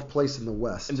 12th place in the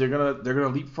West. And they're gonna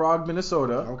leapfrog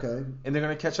Minnesota. Okay. And they're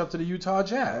gonna catch up to the Utah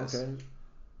Jazz. Okay.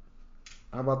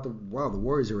 How about the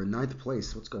Warriors are in 9th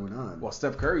place. What's going on? Well,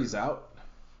 Steph Curry's out.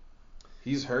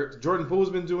 He's hurt. Jordan Poole's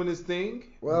been doing his thing,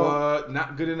 but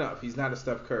not good enough. He's not a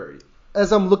Steph Curry.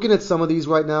 As I'm looking at some of these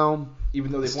right now,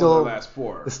 even though they've won their last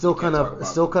 4, it's still kind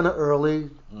of early.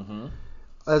 Mm-hmm.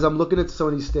 As I'm looking at some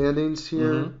of these standings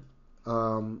here,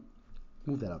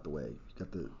 move that out the way. You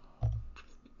got the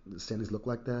standings look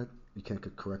like that. You can't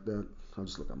correct that. I'll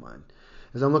just look at mine.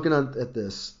 As I'm looking at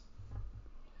this,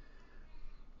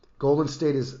 Golden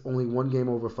State is only 1 game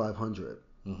over 500.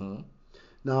 Mm-hmm.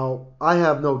 Now, I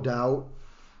have no doubt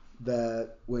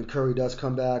that when Curry does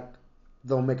come back,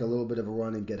 they'll make a little bit of a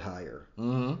run and get higher.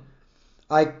 Mm-hmm.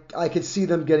 I could see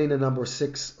them getting a number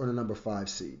 6 or a number 5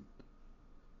 seed.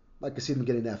 I could see them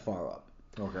getting that far up.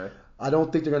 Okay. I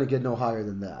don't think they're going to get no higher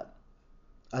than that.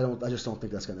 I just don't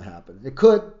think that's going to happen. It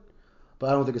could, but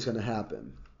I don't think it's going to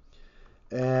happen.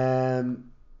 And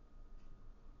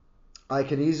I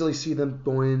can easily see them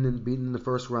going and beating in the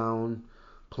first round,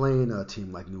 playing a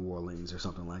team like New Orleans or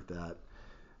something like that,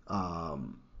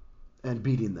 and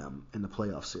beating them in the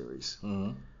playoff series.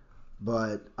 Mm-hmm.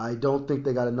 But I don't think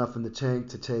they got enough in the tank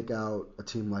to take out a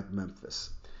team like Memphis.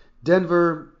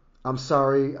 Denver, I'm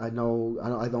sorry, I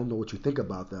don't know what you think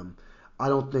about them. I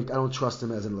don't trust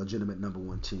them as a legitimate number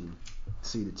 1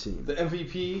 seeded team. The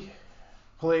MVP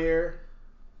player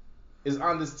is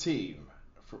on this team.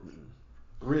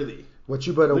 Really. What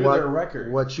you better watch. Their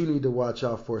record. What you need to watch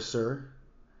out for, sir,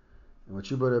 and what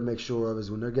you better make sure of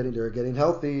is when they're getting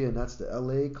healthy, and that's the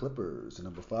LA Clippers,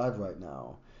 number 5 right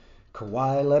now.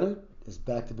 Kawhi Leonard is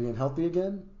back to being healthy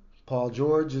again. Paul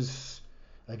George is,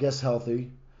 I guess,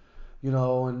 healthy.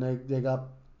 And they got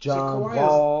John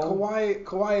Wall.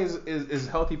 Kawhi is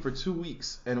healthy for 2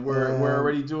 weeks, and we're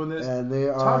already doing this. And they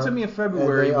are. Talk to me in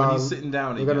February when he's sitting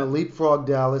down again. They're going to leapfrog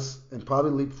Dallas and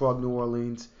probably leapfrog New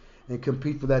Orleans and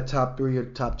compete for that top 3 or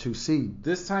top 2 seed.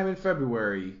 This time in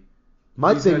February.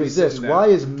 My thing is this: why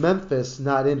is Memphis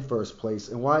not in first place,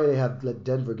 and why do they have let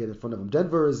Denver get in front of them?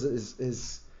 Denver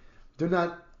is they're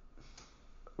not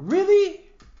really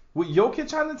with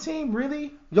Jokic on the team.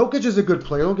 Really, Jokic is a good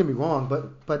player. Don't get me wrong,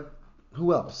 but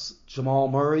who else? Jamal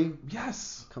Murray?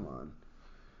 Yes. Come on.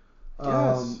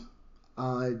 Yes.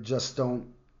 I just don't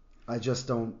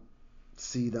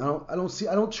see that. I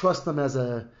don't trust them as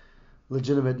a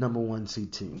legitimate number 1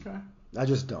 seed team. Okay. I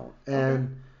just don't.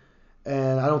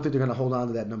 And I don't think they're going to hold on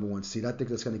to that number 1 seed. I think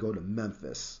that's going to go to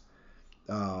Memphis.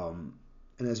 And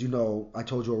as you know, I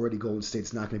told you already, Golden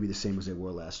State's not going to be the same as they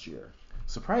were last year.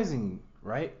 Surprising,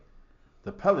 right?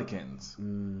 The Pelicans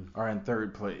are in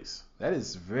 3rd place. That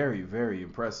is very, very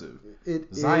impressive.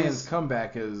 Zion's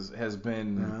comeback has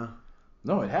been. Yeah.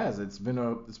 No, it has. It's been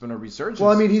a resurgence. Well,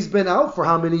 I mean, he's been out for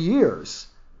how many years?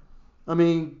 I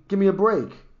mean, give me a break.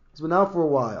 He's been out for a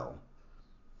while.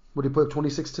 Would he put up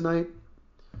 26 tonight?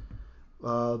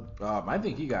 I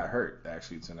think he got hurt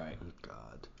actually tonight. God.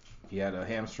 He had a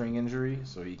hamstring injury,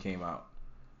 so he came out.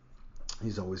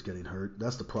 He's always getting hurt.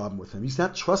 That's the problem with him. He's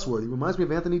not trustworthy. He reminds me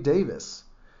of Anthony Davis.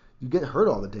 You get hurt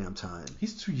all the damn time.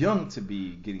 He's too young to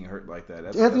be getting hurt like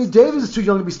that. Anthony Davis is too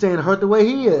young to be staying hurt the way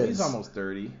he is. He's almost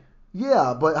 30.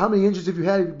 Yeah, but how many injuries have you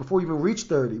had before you even reached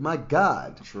 30? My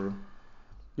God. True.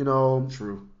 You know.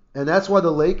 True. And that's why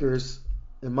the Lakers,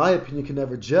 in my opinion, can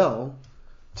never gel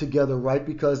together right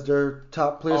because their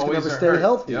top players can never stay hurt.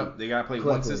 healthy. Yep, they got to play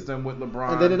one system with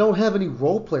LeBron. And then they don't have any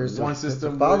role players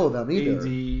to follow them either. AD.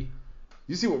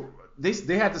 You see what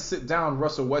they had to sit down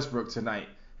Russell Westbrook tonight.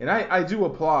 And I do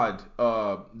applaud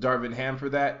Darvin Ham for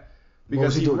that.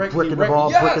 Because he doing? Bricking the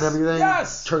ball, bricking everything?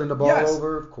 Yes! Turning the ball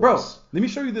over? Of course. Bro, let me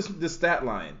show you this stat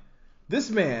line. This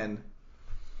man,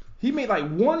 he made like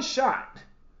one shot.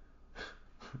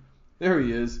 There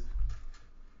he is.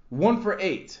 1 for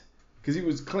 8. Because he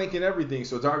was clinking everything.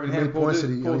 So Darvin Ham pulled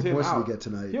him out. How many points did he get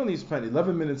tonight? He only spent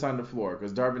 11 minutes on the floor.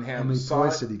 Because Darvin Ham how many saw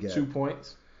points did he get? 2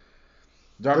 points.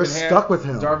 They're stuck with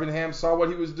him. Darvin Ham saw what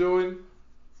he was doing.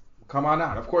 Come on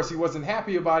out. Of course, he wasn't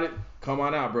happy about it. Come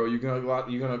on out, bro. You're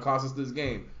gonna cost us this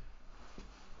game.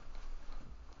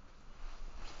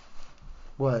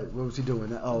 What was he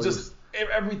doing? Oh, just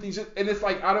everything's and it's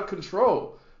like out of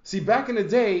control. See, back in the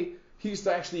day, he used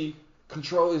to actually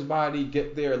control his body,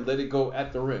 get there, let it go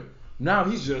at the rim. Now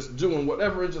he's just doing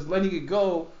whatever and just letting it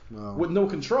go with no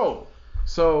control.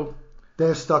 So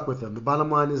they're stuck with him. The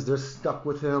bottom line is they're stuck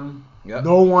with him. Yep.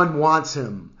 No one wants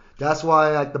him. That's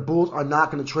why the Bulls are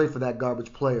not going to trade for that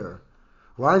garbage player.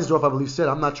 Reinsdorf, I believe, said,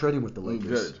 I'm not trading with the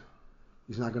Lakers. Good.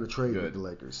 He's not going to trade with the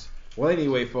Lakers. Well,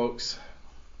 anyway, folks,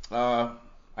 I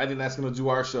think that's going to do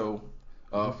our show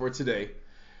for today.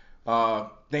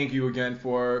 Thank you again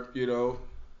for,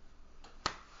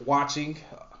 watching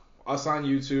us on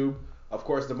YouTube. Of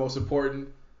course, the most important,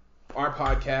 our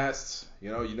podcasts.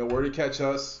 You know where to catch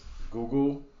us.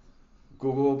 Google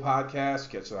Podcasts,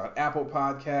 catch it on Apple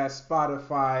Podcasts,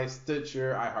 Spotify,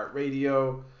 Stitcher,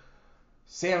 iHeartRadio,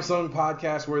 Samsung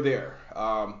Podcasts. We're there.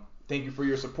 Thank you for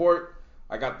your support.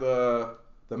 I got the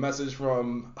message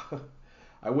from.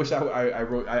 I wish I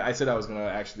wrote. I said I was gonna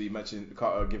actually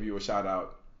give you a shout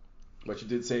out, but you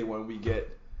did say when we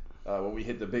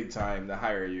hit the big time to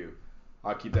hire you.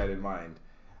 I'll keep that in mind.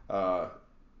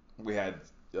 We had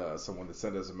someone that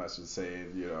sent us a message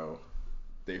saying,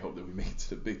 they hope that we make it to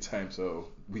the big time so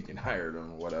we can hire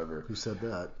them or whatever. Who said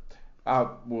that?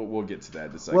 We'll get to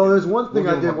that in a second. Well, there's one thing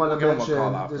I did want to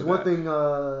mention. There's one thing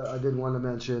I did want to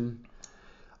mention.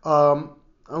 I don't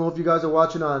know if you guys are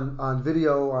watching on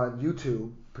video on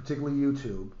YouTube, particularly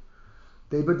YouTube.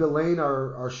 They've been delaying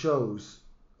our shows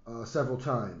several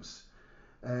times,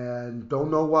 and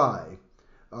don't know why.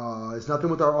 It's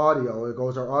nothing with our audio.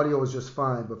 Our audio is just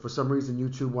fine, but for some reason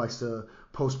YouTube likes to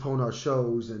postpone our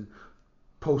shows and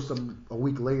post them a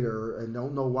week later, and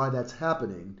don't know why that's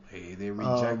happening. Hey, they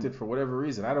rejected for whatever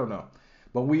reason. I don't know,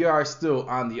 but we are still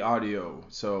on the audio.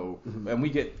 So, and we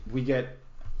get,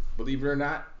 believe it or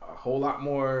not, a whole lot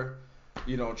more,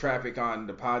 traffic on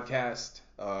the podcast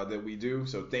that we do.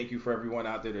 So thank you for everyone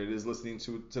out there that is listening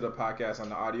to the podcast on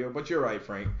the audio. But you're right,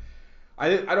 Frank.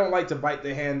 I don't like to bite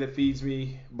the hand that feeds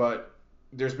me, but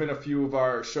there's been a few of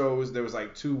our shows. There was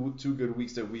like two good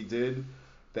weeks that we did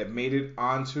that made it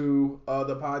onto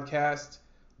the podcast,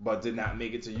 but did not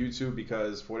make it to YouTube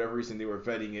because for whatever reason they were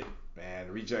vetting it and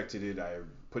rejected it. I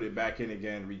put it back in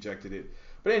again, rejected it.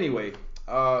 But anyway,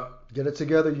 get it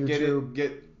together, YouTube.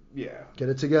 Get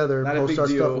it together. Not post our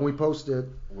deal. stuff when we post it.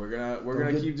 We're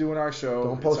gonna keep doing our show.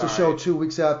 Don't post a show 2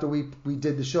 weeks after we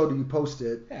did the show. Do you post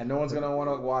it? Yeah, no one's gonna want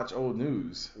to watch old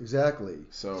news. Exactly.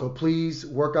 So please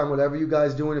work on whatever you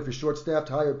guys doing. If you're short-staffed,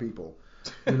 hire people.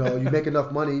 You make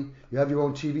enough money. You have your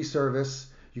own TV service.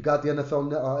 You got the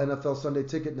NFL Sunday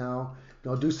Ticket now.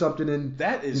 Do something in.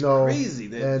 That is crazy.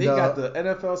 That they got the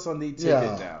NFL Sunday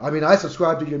Ticket now. I mean, I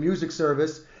subscribe to your music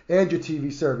service and your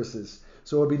TV services.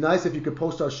 So it'd be nice if you could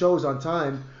post our shows on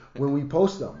time when we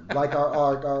post them, like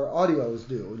our audios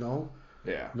do.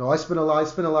 Yeah. I spend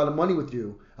a lot of money with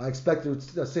you. I expect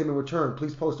the same in return.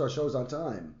 Please post our shows on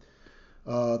time.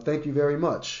 Thank you very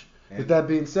much. With that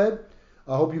being said,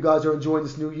 I hope you guys are enjoying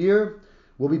this new year.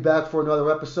 We'll be back for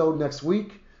another episode next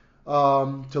week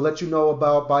to let you know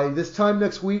about, by this time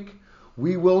next week,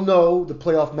 we will know the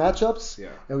playoff matchups. Yeah.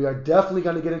 And we are definitely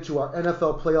going to get into our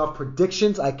NFL playoff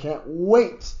predictions. I can't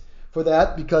wait for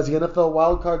that because the NFL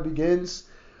wildcard begins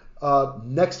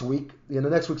next week, the end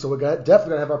of next week. So we're definitely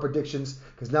going to have our predictions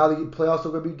because now the playoffs are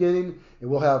going to be beginning and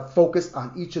we'll have focus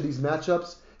on each of these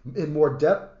matchups in more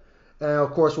depth. And,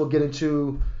 of course, we'll get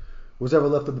into what's ever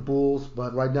left of the Bulls.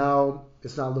 But right now,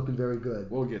 it's not looking very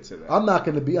good. We'll get to that. I'm not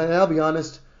going to be, and I'll be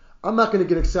honest, I'm not going to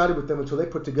get excited with them until they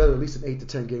put together at least an 8 to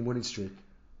 10 game winning streak.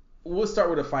 We'll start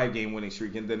with a 5-game winning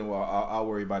streak, and then I'll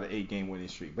worry about an 8-game winning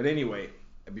streak. But anyway,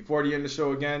 before the end of the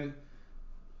show again,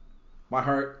 my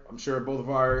heart, I'm sure both of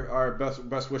our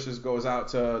best wishes goes out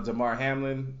to Damar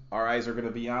Hamlin. Our eyes are going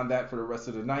to be on that for the rest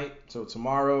of the night. So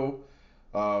tomorrow,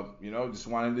 just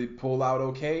wanted to pull out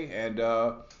okay, and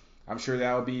I'm sure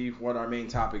that'll be one of our main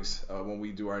topics when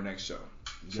we do our next show.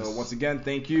 Yes. So once again,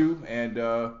 thank you, and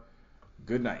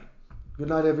good night. Good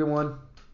night, everyone.